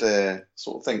Impact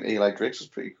sort of thing, Eli Drake's was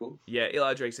pretty cool. Yeah,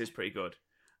 Eli Drake's is pretty good.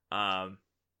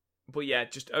 But yeah,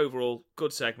 just overall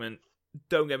good segment.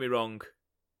 Don't get me wrong,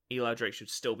 Eli Drake should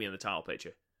still be in the title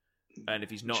picture, and if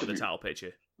he's not in the title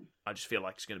picture, I just feel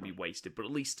like it's going to be wasted. But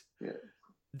at least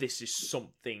this is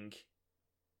something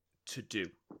to do,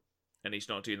 and he's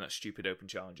not doing that stupid open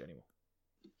challenge anymore.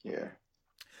 Yeah.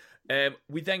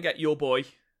 We then get your boy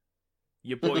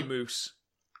Moose.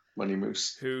 Money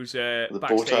Moose. Who's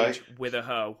backstage with a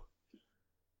hoe.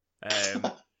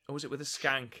 Or was it with a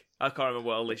skank? I can't remember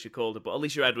what Alicia called it, but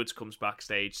Alicia Edwards comes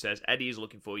backstage, says, "Eddie is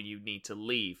looking for you, you need to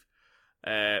leave."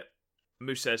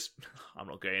 Moose says, "I'm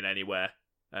not going anywhere.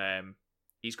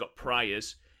 He's got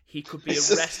priors. He could be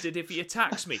arrested if he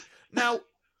attacks me." Now,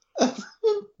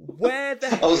 where the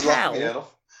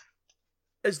hell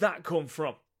has that come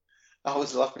from? I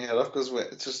was laughing my head off because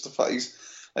it's just the fact he's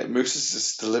like Moose is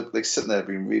just deliberately sitting there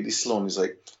being really slow, and he's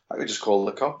like, "I could just call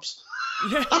the cops."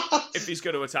 Yeah, if he's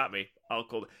going to attack me, I'll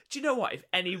call them. Do you know what? If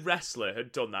any wrestler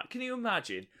had done that, can you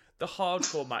imagine the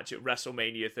hardcore match at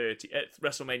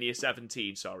WrestleMania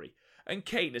 17? Sorry, and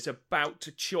Kane is about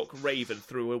to chuck Raven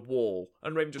through a wall,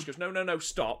 and Raven just goes, "No,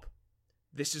 stop!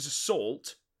 This is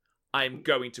assault. I am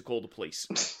going to call the police."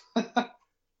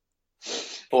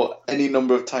 Or any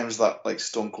number of times that like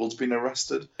Stone Cold's been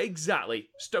arrested. Exactly.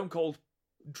 Stone Cold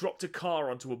dropped a car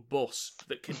onto a bus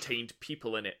that contained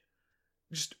people in it.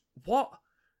 Just what?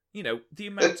 The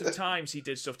amount of times he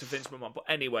did stuff to Vince McMahon. But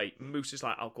anyway, Moose is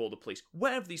like, "I'll call the police."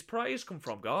 Where have these priors come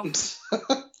from, Garth?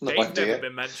 They've never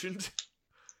been mentioned.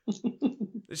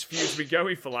 This feud's been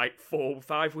going for like 4 or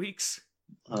 5 weeks.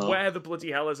 Oh. Where the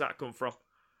bloody hell has that come from?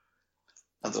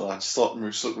 I don't know. I just thought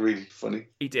Moose looked really funny.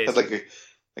 He did. He had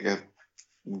like a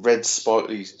red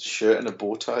sparkly shirt and a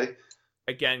bow tie.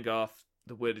 Again, Garth,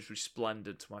 the word is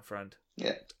resplendent, my friend.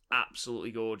 Yeah.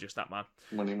 Absolutely gorgeous, that man.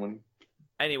 Money.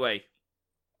 Anyway.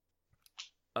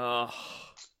 I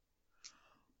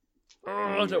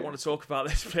don't want to talk about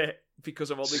this bit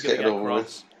because I'm only going to get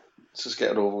cross. Let's just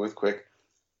get it over with quick.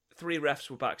 3 refs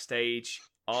were backstage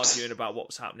arguing about what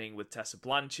was happening with Tessa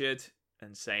Blanchard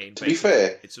and saying, to be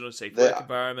fair, it's an unsafe work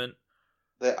environment.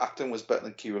 Their acting was better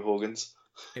than Kiera Hogan's.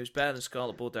 It was better than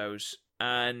Scarlett Bordeaux's.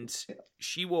 And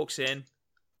she walks in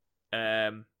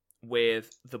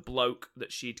with the bloke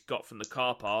that she'd got from the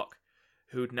car park,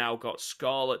 who'd now got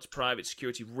Scarlett's private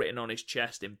security written on his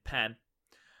chest in pen.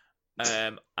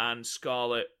 And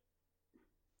Scarlett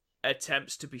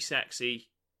attempts to be sexy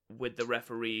with the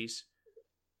referees.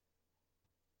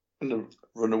 And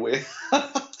run away.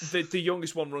 The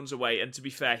youngest one runs away, and to be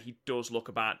fair, he does look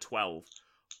about 12.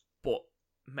 But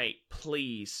mate,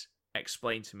 please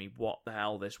explain to me what the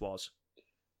hell this was.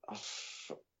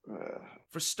 For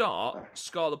a start,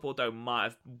 Scarlett Bordeaux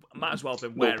might as well have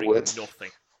been wearing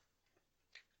nothing.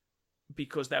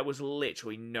 Because there was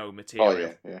literally no material.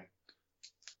 Oh, yeah.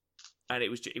 And it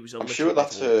was a I'm little sure bit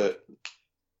that's awkward.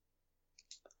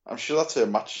 I'm sure that's her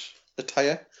match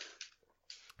attire.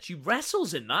 She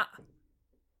wrestles in that?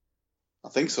 I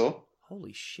think so.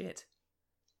 Holy shit.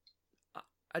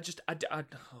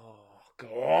 Oh,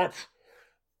 God.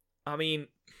 I mean,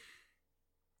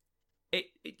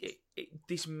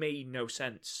 this made no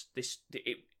sense.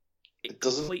 It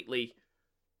doesn't. Completely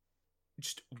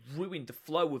just ruined the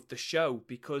flow of the show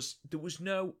because there was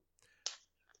no...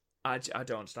 I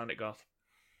don't understand it, Garth.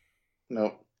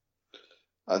 No.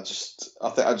 I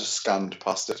think I just scanned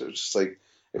past it. It was just like,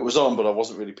 it was on, but I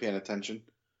wasn't really paying attention.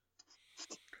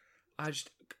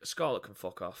 Scarlett can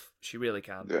fuck off. She really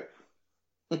can.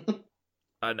 Yeah.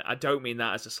 And I don't mean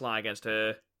that as a sly against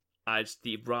her. As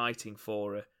the writing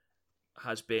for her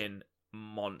has been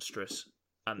monstrous.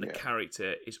 And the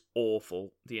character is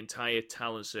awful. The entire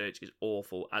talent search is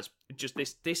awful. As just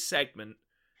this segment,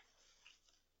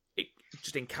 it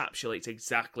just encapsulates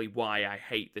exactly why I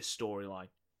hate this storyline.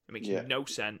 It makes no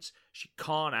sense. She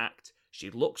can't act. She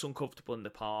looks uncomfortable in the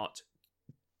part.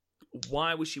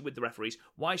 Why was she with the referees?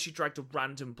 Why she dragged a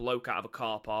random bloke out of a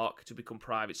car park to become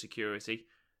private security?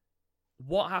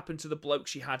 What happened to the bloke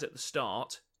she had at the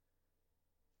start?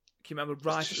 Can you remember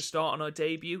right at the start on her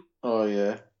debut? Oh,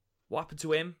 yeah. What happened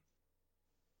to him?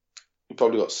 He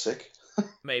probably got sick.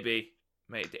 Maybe.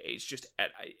 It's just... do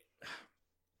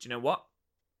you know what?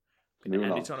 Can you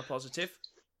end it on a positive?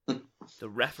 The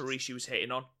referee she was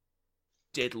hitting on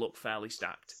did look fairly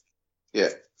stacked. Yeah.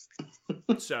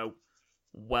 So,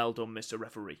 well done, Mr.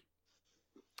 Referee.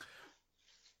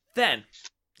 Then,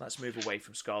 let's move away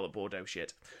from Scarlett Bordeaux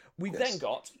shit. We then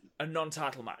got a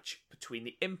non-title match between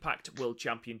the Impact World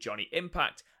Champion Johnny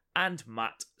Impact and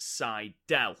Matt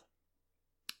Sydal.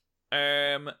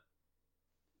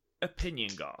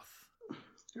 Opinion, Garth?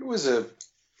 It was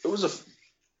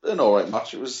an alright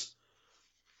match. It was...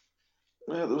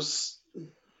 Yeah,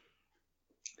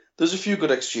 there's a few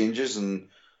good exchanges, and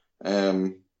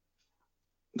there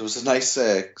was a nice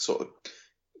sort of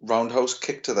roundhouse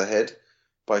kick to the head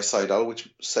by Sydal, which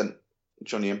sent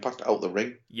Johnny Impact out the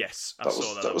ring. Yes, I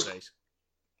saw that nowadays.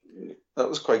 That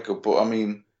was quite good, but I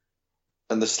mean,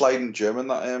 and the sliding German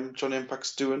that Johnny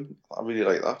Impact's doing, I really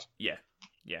like that. Yeah.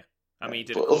 I mean, he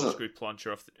did a corkscrew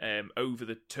plancher off over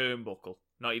the turnbuckle,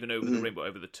 not even over the ring, but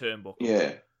over the turnbuckle.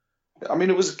 Yeah. I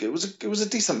mean, it was a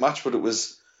decent match, but it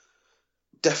was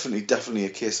definitely a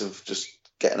case of just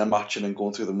getting a match and then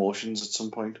going through the motions at some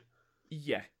point.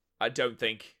 Yeah, I don't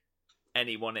think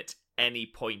anyone at any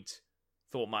point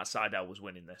thought Matt Sydal was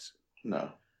winning this.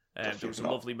 No, there was a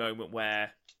lovely moment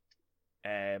where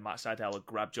Matt Sydal had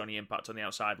grabbed Johnny Impact on the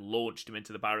outside, launched him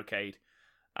into the barricade,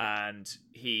 and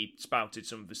he spouted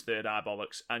some of his third eye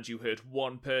bollocks, and you heard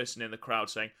one person in the crowd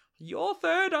saying, "Your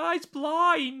third eye's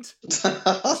blind."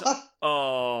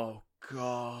 Oh,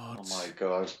 God. Oh, my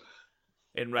God.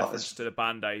 In reference to the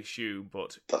band, I assume,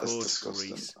 but good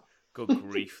grief. Good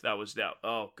grief. That was that.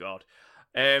 Oh, God.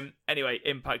 Anyway,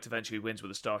 Impact eventually wins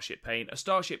with a Starship Pain. A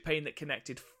Starship Pain that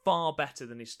connected far better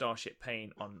than his Starship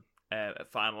Pain on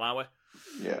Final Hour.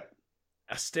 Yeah.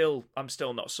 I'm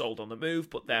still not sold on the move,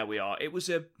 but there we are. It was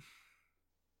a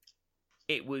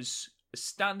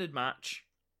standard match,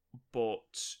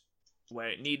 but where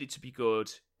it needed to be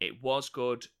good, it was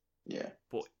good. Yeah.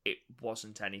 But it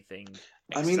wasn't anything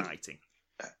exciting.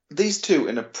 I mean, these two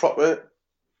in a proper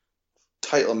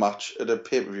title match at a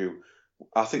pay-per-view,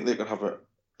 I think they could have a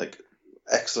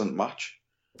excellent match.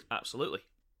 Absolutely.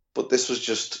 But this was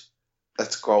just,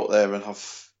 let's go out there and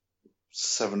have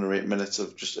 7 or 8 minutes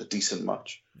of just a decent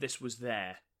match. This was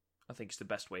there. I think it's the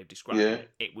best way of describing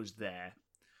it. It was there.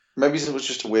 Maybe it was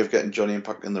just a way of getting Johnny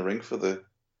Impact in the ring for the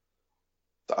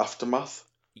aftermath.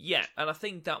 Yeah, and I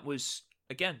think that was,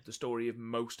 again, the story of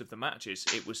most of the matches.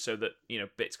 It was so that,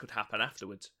 bits could happen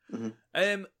afterwards.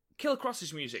 Mm-hmm. Killer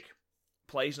Kross's music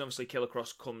plays, and obviously Killer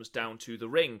Kross comes down to the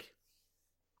ring.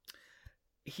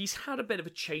 He's had a bit of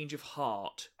a change of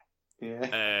heart.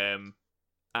 Yeah.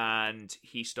 And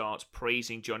he starts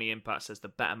praising Johnny Impact, says the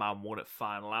better man won at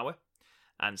Final Hour,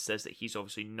 and says that he's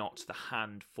obviously not the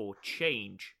hand for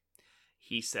change.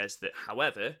 He says that,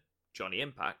 however, Johnny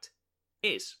Impact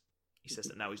is. He says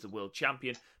that now he's the world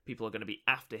champion. People are going to be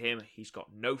after him. He's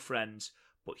got no friends,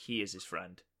 but he is his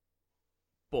friend.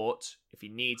 But if he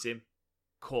needs him,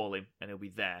 call him and he'll be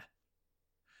there.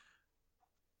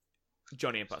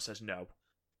 Johnny Impact says no.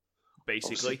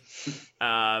 basically.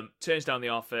 Turns down the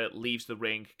offer, leaves the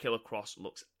ring. Killer Kross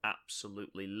looks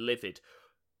absolutely livid.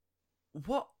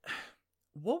 What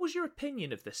was your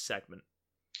opinion of this segment?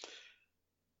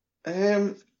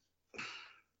 I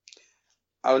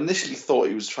initially thought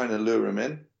he was trying to lure him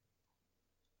in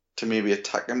to maybe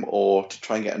attack him or to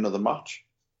try and get another match.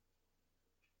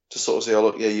 To sort of say, oh,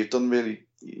 look, yeah,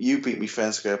 you beat me fair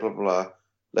and square, blah, blah, blah.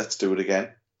 Let's do it again.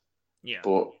 Yeah.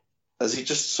 But has he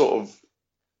just sort of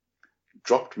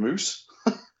dropped Moose?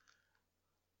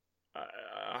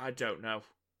 I don't know.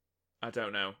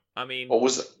 I mean... Or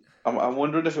I'm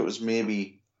wondering if it was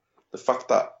maybe the fact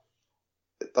that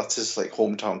that's his like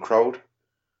hometown crowd.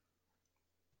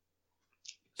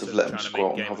 They've So let him trying just to go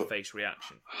out make and game face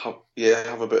reaction.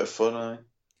 have a bit of fun.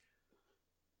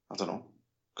 I don't know.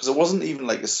 Because it wasn't even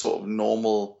like a sort of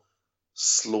normal,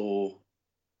 slow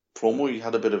promo. He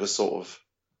had a bit of a sort of,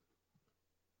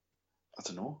 I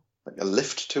don't know, like a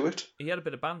lift to it. He had a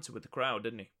bit of banter with the crowd,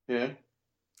 didn't he? Yeah.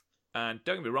 And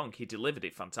don't get me wrong, he delivered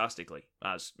it fantastically,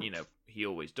 as, he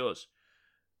always does.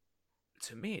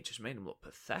 To me, it just made him look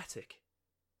pathetic.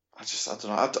 I don't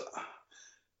know.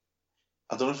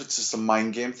 I don't know if it's just a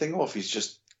mind game thing or if he's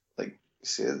just, like,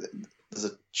 see, there's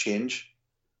a change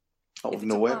out of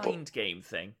nowhere. If it's a mind game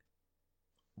thing,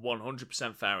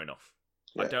 100% fair enough.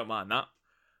 Yeah. I don't mind that.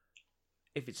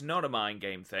 If it's not a mind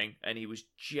game thing, and he was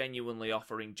genuinely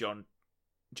offering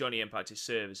Johnny Impact his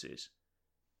services...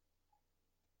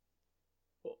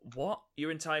 What? Your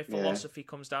entire philosophy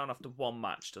comes down after one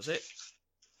match, does it?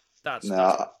 That's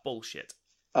bullshit.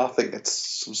 I think it's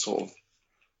some sort of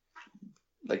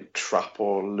like trap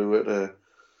or lure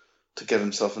to get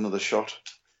himself another shot.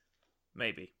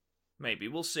 Maybe.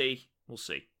 We'll see.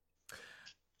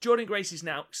 Jordan Grace is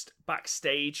now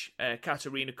backstage.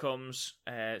 Katarina comes,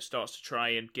 starts to try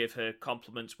and give her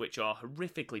compliments, which are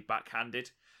horrifically backhanded.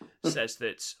 Says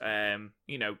that,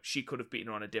 she could have beaten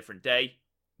her on a different day.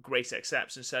 Grace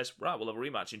accepts and says, right, we'll have a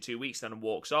rematch in 2 weeks then, and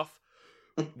walks off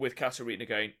with Katarina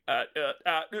going,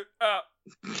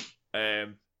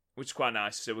 which is quite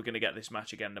nice. So we're going to get this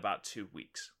match again in about 2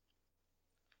 weeks.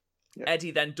 Yep.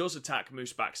 Eddie then does attack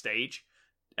Moose backstage.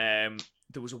 There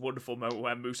was a wonderful moment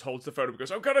where Moose holds the phone up and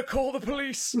goes, I'm going to call the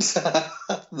police.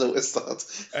 Noticed that.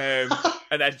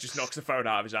 And Eddie just knocks the phone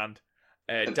out of his hand.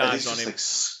 And dives Eddie's on just him. Like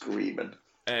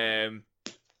screaming.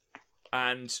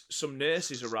 And some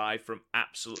nurses arrive from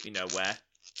absolutely nowhere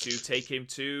to take him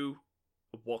to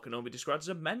what can only be described as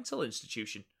a mental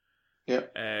institution. Yeah.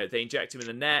 They inject him in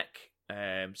the neck,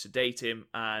 sedate him,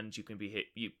 and you can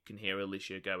hear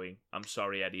Alicia going, I'm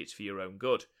sorry, Eddie, it's for your own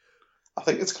good. I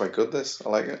think it's quite good, this. I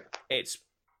like it.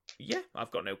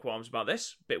 I've got no qualms about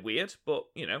this. Bit weird, but,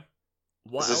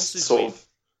 what else is sort weird?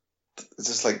 Is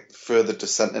this like further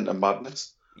descent into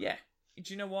madness? Yeah.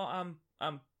 Do you know what?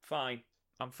 I'm fine.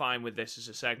 I'm fine with this as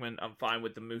a segment. I'm fine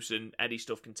with the Moose and Eddie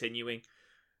stuff continuing.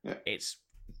 Yeah. It's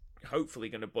hopefully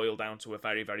going to boil down to a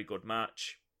very, very good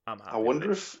match. I'm happy. I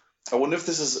wonder if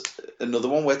this is another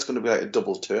one where it's going to be like a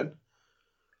double turn,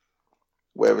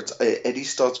 where it's Eddie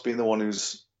starts being the one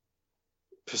who's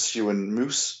pursuing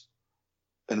Moose,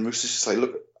 and Moose is just like,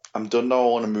 look, I'm done now.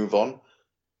 I want to move on,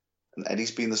 and Eddie's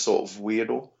being the sort of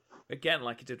weirdo again,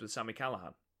 like he did with Sami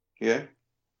Callihan. Yeah.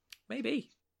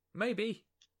 Maybe.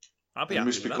 I'll be and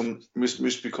happy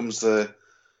Moose becomes the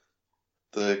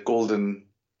golden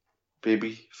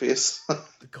baby face.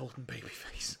 The golden baby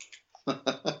face.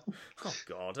 Oh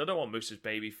God, I don't want Moose's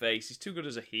baby face. He's too good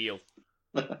as a heel.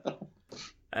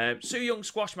 Su Yung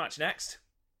squash match next.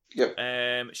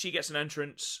 Yep. She gets an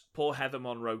entrance. Poor Heather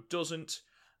Monroe doesn't.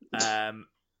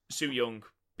 Su Yung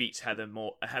beats Heather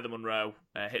Monroe,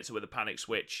 hits her with a panic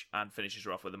switch, and finishes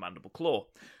her off with a mandible claw.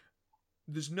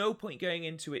 There's no point going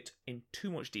into it in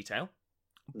too much detail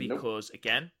because,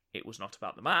 again, it was not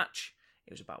about the match.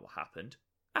 It was about what happened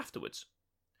afterwards.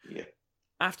 Yeah.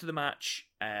 After the match,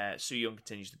 Su Yung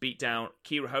continues the beatdown.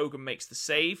 Kiera Hogan makes the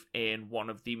save in one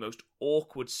of the most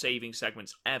awkward saving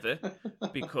segments ever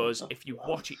because if you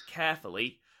watch it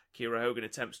carefully, Kiera Hogan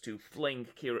attempts to fling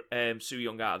Su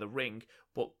Yung out of the ring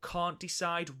but can't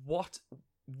decide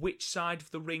which side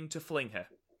of the ring to fling her.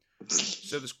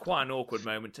 So there's quite an awkward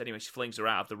moment. Anyway, she flings her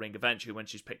out of the ring eventually when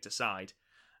she's picked aside.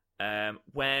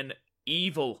 When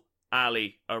Evil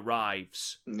Ali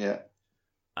arrives,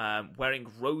 wearing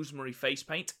rosemary face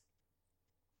paint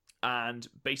and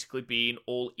basically being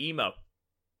all emo.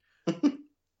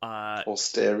 All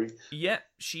starey. Yeah,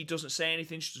 she doesn't say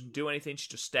anything. She doesn't do anything. She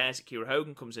just stares at Kiera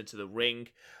Hogan, comes into the ring,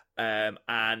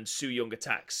 and Su Yung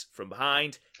attacks from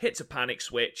behind, hits a panic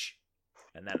switch,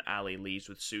 and then Ali leaves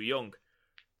with Su Yung.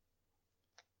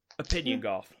 Opinion,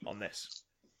 Garth, on this?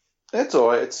 It's all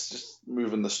right. It's just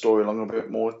moving the story along a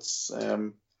bit more.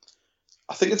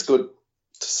 I think it's good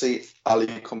to see Ali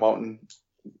come out and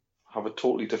have a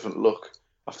totally different look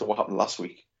after what happened last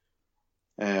week.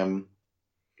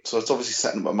 So it's obviously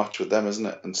setting up a match with them, isn't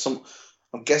it? And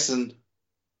I'm guessing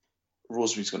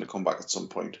Rosemary's going to come back at some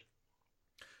point.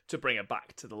 To bring her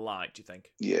back to the light, do you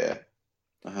think? Yeah.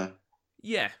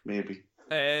 Yeah. Maybe.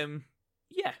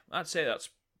 Yeah, I'd say that's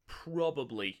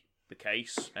probably the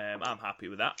case. I'm happy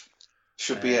with that.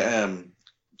 Should be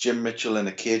Jim Mitchell in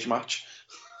a cage match.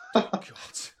 God.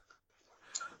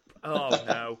 Oh,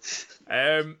 no.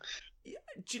 Do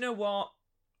you know what?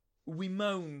 We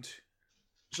moaned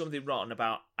something rotten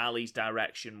about Ali's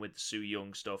direction with the Su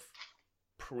Yung stuff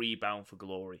pre-Bound for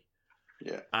Glory.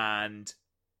 Yeah. And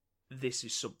this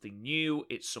is something new.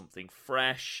 It's something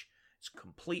fresh. It's a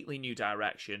completely new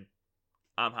direction.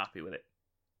 I'm happy with it.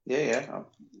 Yeah,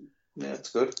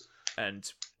 it's good.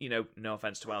 And, no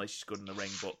offense to Ali, she's good in the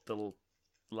ring, but the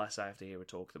less I have to hear her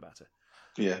talk, the better.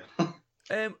 Yeah.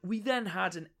 We then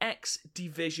had an X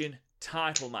Division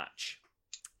title match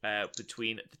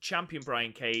between the champion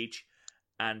Brian Cage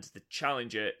and the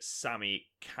challenger Sami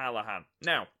Callihan.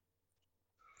 Now,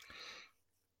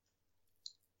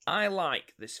 I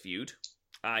like this feud.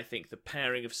 I think the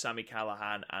pairing of Sami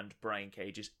Callihan and Brian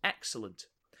Cage is excellent.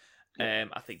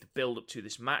 I think the build-up to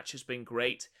this match has been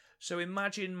great. So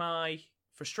imagine my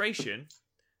frustration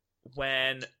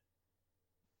when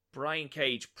Brian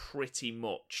Cage pretty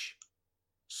much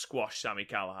squashed Sami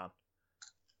Callihan.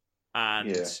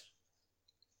 And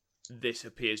this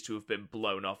appears to have been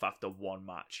blown off after one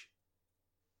match.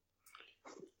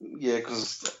 Yeah,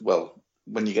 because,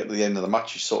 when you get to the end of the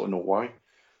match, you sort of know why.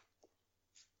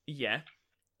 Yeah,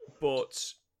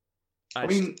 but I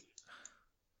mean,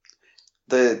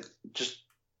 they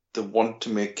want to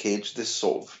make Cage this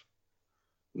sort of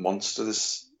monster,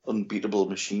 this unbeatable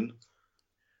machine.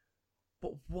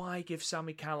 But why give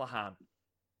Sami Callihan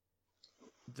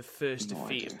the first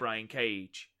defeat of Brian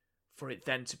Cage for it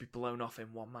then to be blown off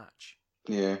in one match?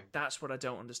 Yeah, that's what I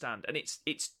don't understand. And it's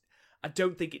I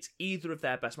don't think it's either of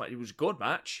their best matches. It was a good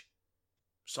match,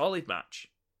 solid match,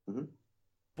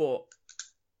 but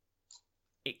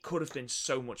it could have been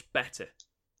so much better.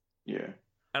 Yeah,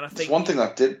 and I think there's one thing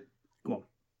that did. Go on.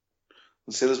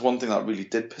 I'll say there's one thing that really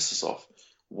did piss us off.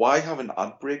 Why have an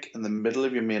ad break in the middle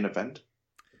of your main event?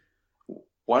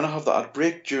 Why not have the ad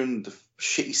break during the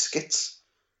shitty skits?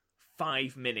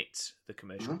 5 minutes the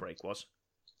commercial break was.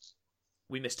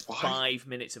 We missed 5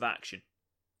 minutes of action.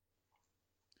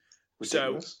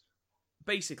 Ridiculous. So,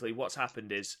 basically what's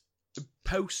happened is,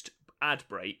 post ad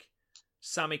break,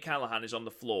 Sami Callihan is on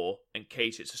the floor and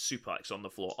Cage hits a suplex on the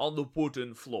floor, on the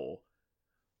wooden floor.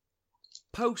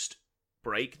 Post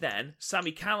break then,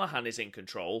 Sami Callihan is in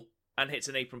control and hits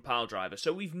an apron pile driver.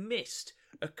 So we've missed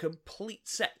a complete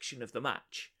section of the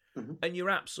match. And you're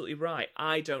absolutely right.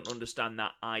 I don't understand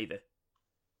that either.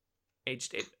 I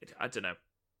don't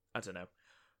know.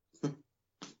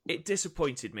 It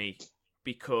disappointed me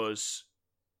because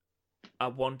I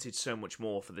wanted so much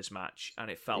more for this match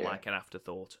and it felt like an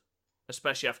afterthought.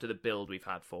 Especially after the build we've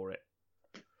had for it.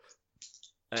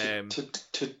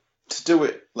 To do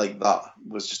it like that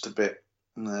was just a bit,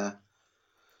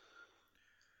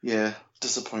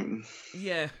 disappointing.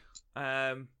 Yeah.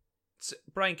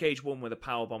 Brian Cage won with a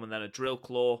powerbomb and then a drill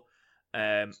claw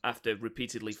after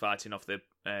repeatedly fighting off the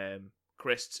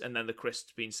Christs, and then the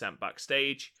Christs being sent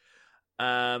backstage.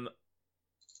 But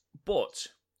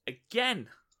again,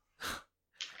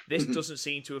 this doesn't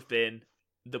seem to have been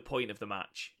the point of the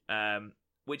match,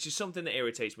 which is something that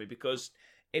irritates me, because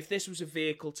if this was a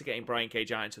vehicle to getting Brian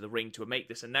Cage out into the ring to make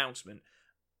this announcement,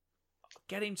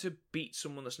 get him to beat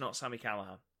someone that's not Sami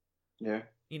Callihan. Yeah.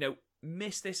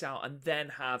 Miss this out and then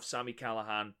have Sami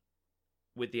Callihan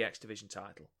with the X Division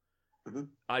title.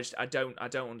 I don't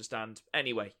understand.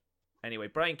 Anyway,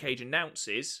 Brian Cage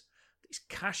announces that he's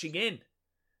cashing in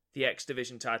the X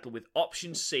Division title with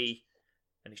Option C,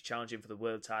 and he's challenging for the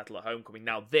world title at Homecoming.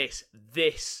 Now this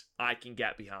I can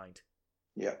get behind.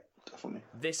 Yeah, definitely.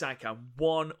 This I can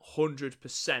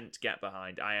 100% get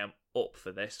behind. I am up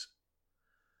for this.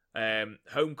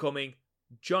 Homecoming,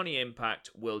 Johnny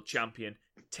Impact, World Champion,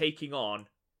 taking on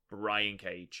Brian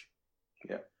Cage.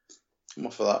 Yeah, I'm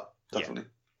up for that, definitely.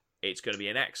 Yeah. It's going to be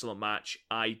an excellent match.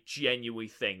 I genuinely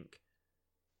think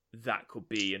that could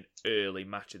be an early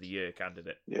match of the year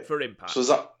candidate for Impact.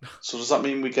 So does that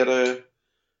mean we get a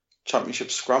championship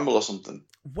scramble or something?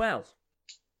 Well,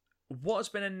 what's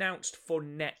been announced for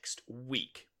next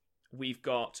week? We've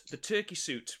got the turkey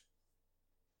suit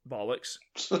bollocks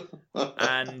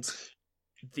and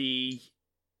the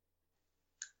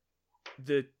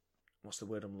what's the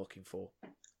word I'm looking for?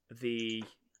 the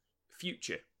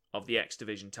future of the X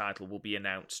Division title will be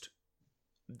announced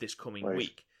this coming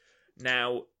week.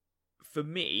 Now, for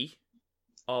me,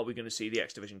 are we going to see the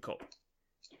X Division Cup?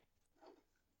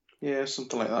 Yeah,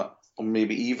 something like that. Or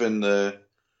maybe even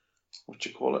what do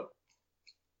you call it?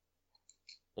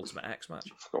 Ultimate X match?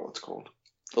 I forgot what it's called.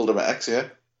 Ultimate X, yeah.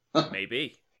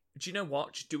 Maybe. Do you know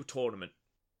what? Just do a tournament.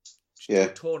 Do a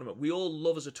tournament. We all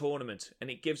love us a tournament, and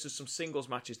it gives us some singles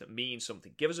matches that mean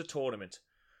something. Give us a tournament.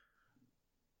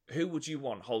 Who would you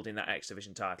want holding that X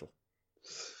Division title?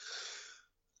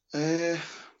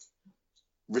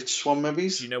 Rich Swann, maybe?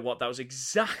 Do you know what? That was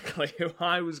exactly who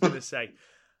I was going to say.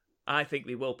 I think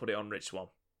they will put it on Rich Swann.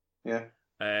 Yeah.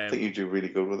 I think you do really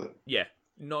good with it. Yeah.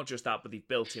 Not just that, but they've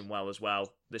built him well as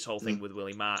well. This whole thing with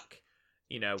Willie Mack,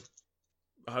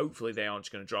 hopefully they aren't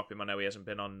just going to drop him. I know he hasn't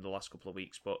been on the last couple of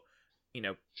weeks, but,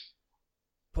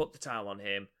 put the title on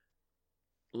him.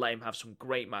 Let him have some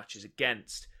great matches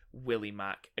against Willie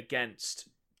Mack,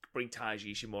 bring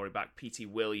Taiji Ishimori back, P.T.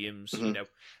 Williams,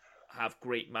 have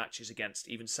great matches against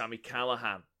even Sami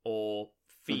Callihan or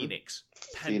Phoenix,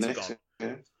 Pentagon.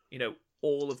 Yeah.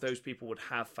 All of those people would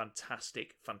have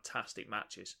fantastic, fantastic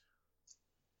matches.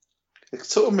 It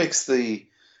sort of makes Brian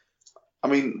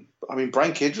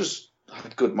Cage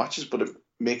had good matches, but it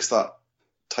makes that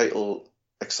title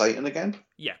exciting again.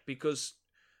 Yeah, because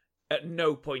at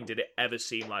no point did it ever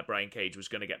seem like Brian Cage was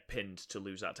going to get pinned to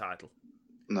lose that title.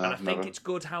 No, and I think it's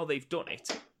good how they've done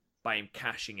it by him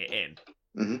cashing it in.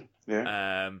 Mm-hmm.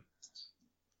 Yeah.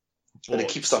 But and it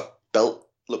keeps that belt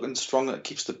looking strong. It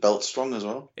keeps the belt strong as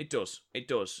well. It does.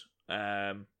 It'll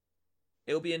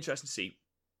be interesting to see.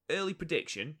 Early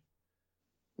prediction.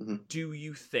 Mm-hmm. Do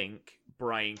you think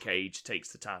Brian Cage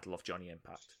takes the title off Johnny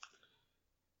Impact?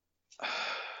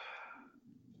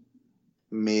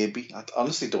 Maybe. I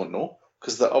honestly don't know,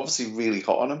 because they're obviously really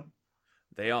hot on him.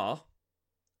 They are.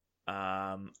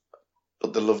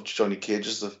 But they love Johnny Cage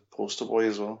as the poster boy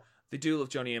as well. They do love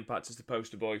Johnny Impact as the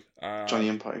poster boy. Johnny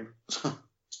Impact.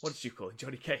 What did you call him?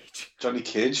 Johnny Cage? Johnny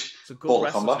Cage. It's a good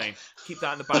wrestler's name. Keep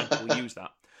that in the bank. We'll use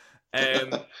that.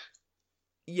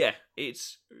 Yeah,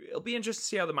 it'll be interesting to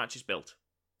see how the match is built.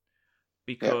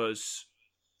 Because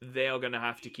they are going to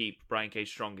have to keep Brian Cage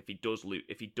strong if he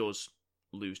does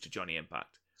lose to Johnny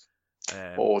Impact.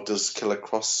 Or does Killer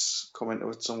Cross come into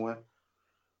it somewhere?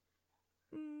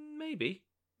 Maybe.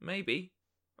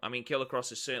 I mean, Killer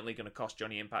Cross is certainly going to cost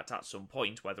Johnny Impact at some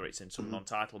point, whether it's in some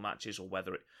non-title matches or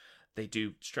whether they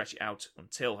do stretch it out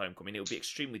until Homecoming. It would be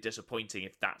extremely disappointing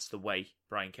if that's the way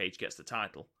Brian Cage gets the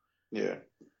title. Yeah.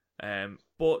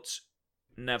 But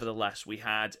nevertheless, we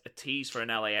had a tease for an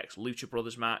LAX Lucha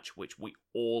Brothers match, which we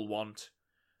all want.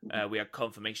 We had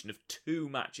confirmation of 2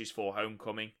 matches for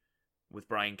Homecoming with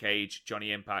Brian Cage,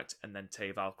 Johnny Impact, and then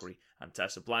Tay Valkyrie and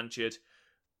Tessa Blanchard.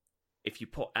 If you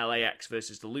put LAX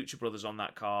versus the Lucha Brothers on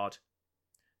that card,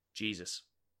 Jesus,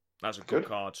 that's a good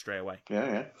card straight away.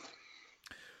 Yeah.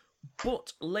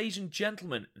 But, ladies and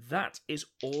gentlemen, that is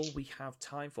all we have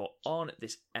time for on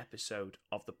this episode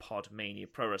of the Podmania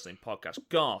Pro Wrestling Podcast.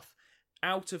 Garth,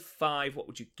 out of 5, what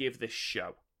would you give this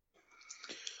show?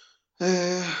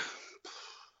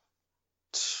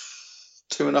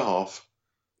 2.5.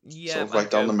 Yeah, sort of right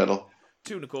down the middle.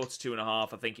 2.25,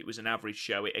 2.5. I think it was an average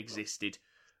show. It existed.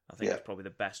 I think that's probably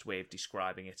the best way of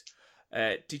describing it.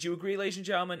 Did you agree, ladies and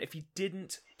gentlemen? If you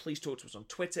didn't, please talk to us on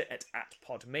Twitter at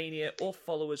 @Podmania or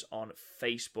follow us on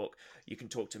Facebook. You can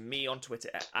talk to me on Twitter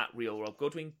at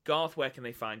RealRobGoodwin. Garth, where can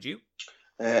they find you?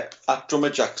 At Drummer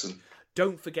Jackson.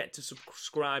 Don't forget to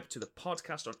subscribe to the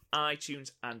podcast on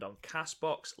iTunes and on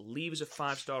CastBox. Leave us a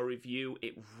 5-star review.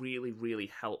 It really, really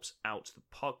helps out the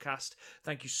podcast.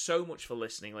 Thank you so much for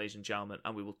listening, ladies and gentlemen,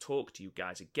 and we will talk to you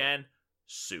guys again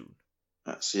soon.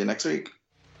 See you next week.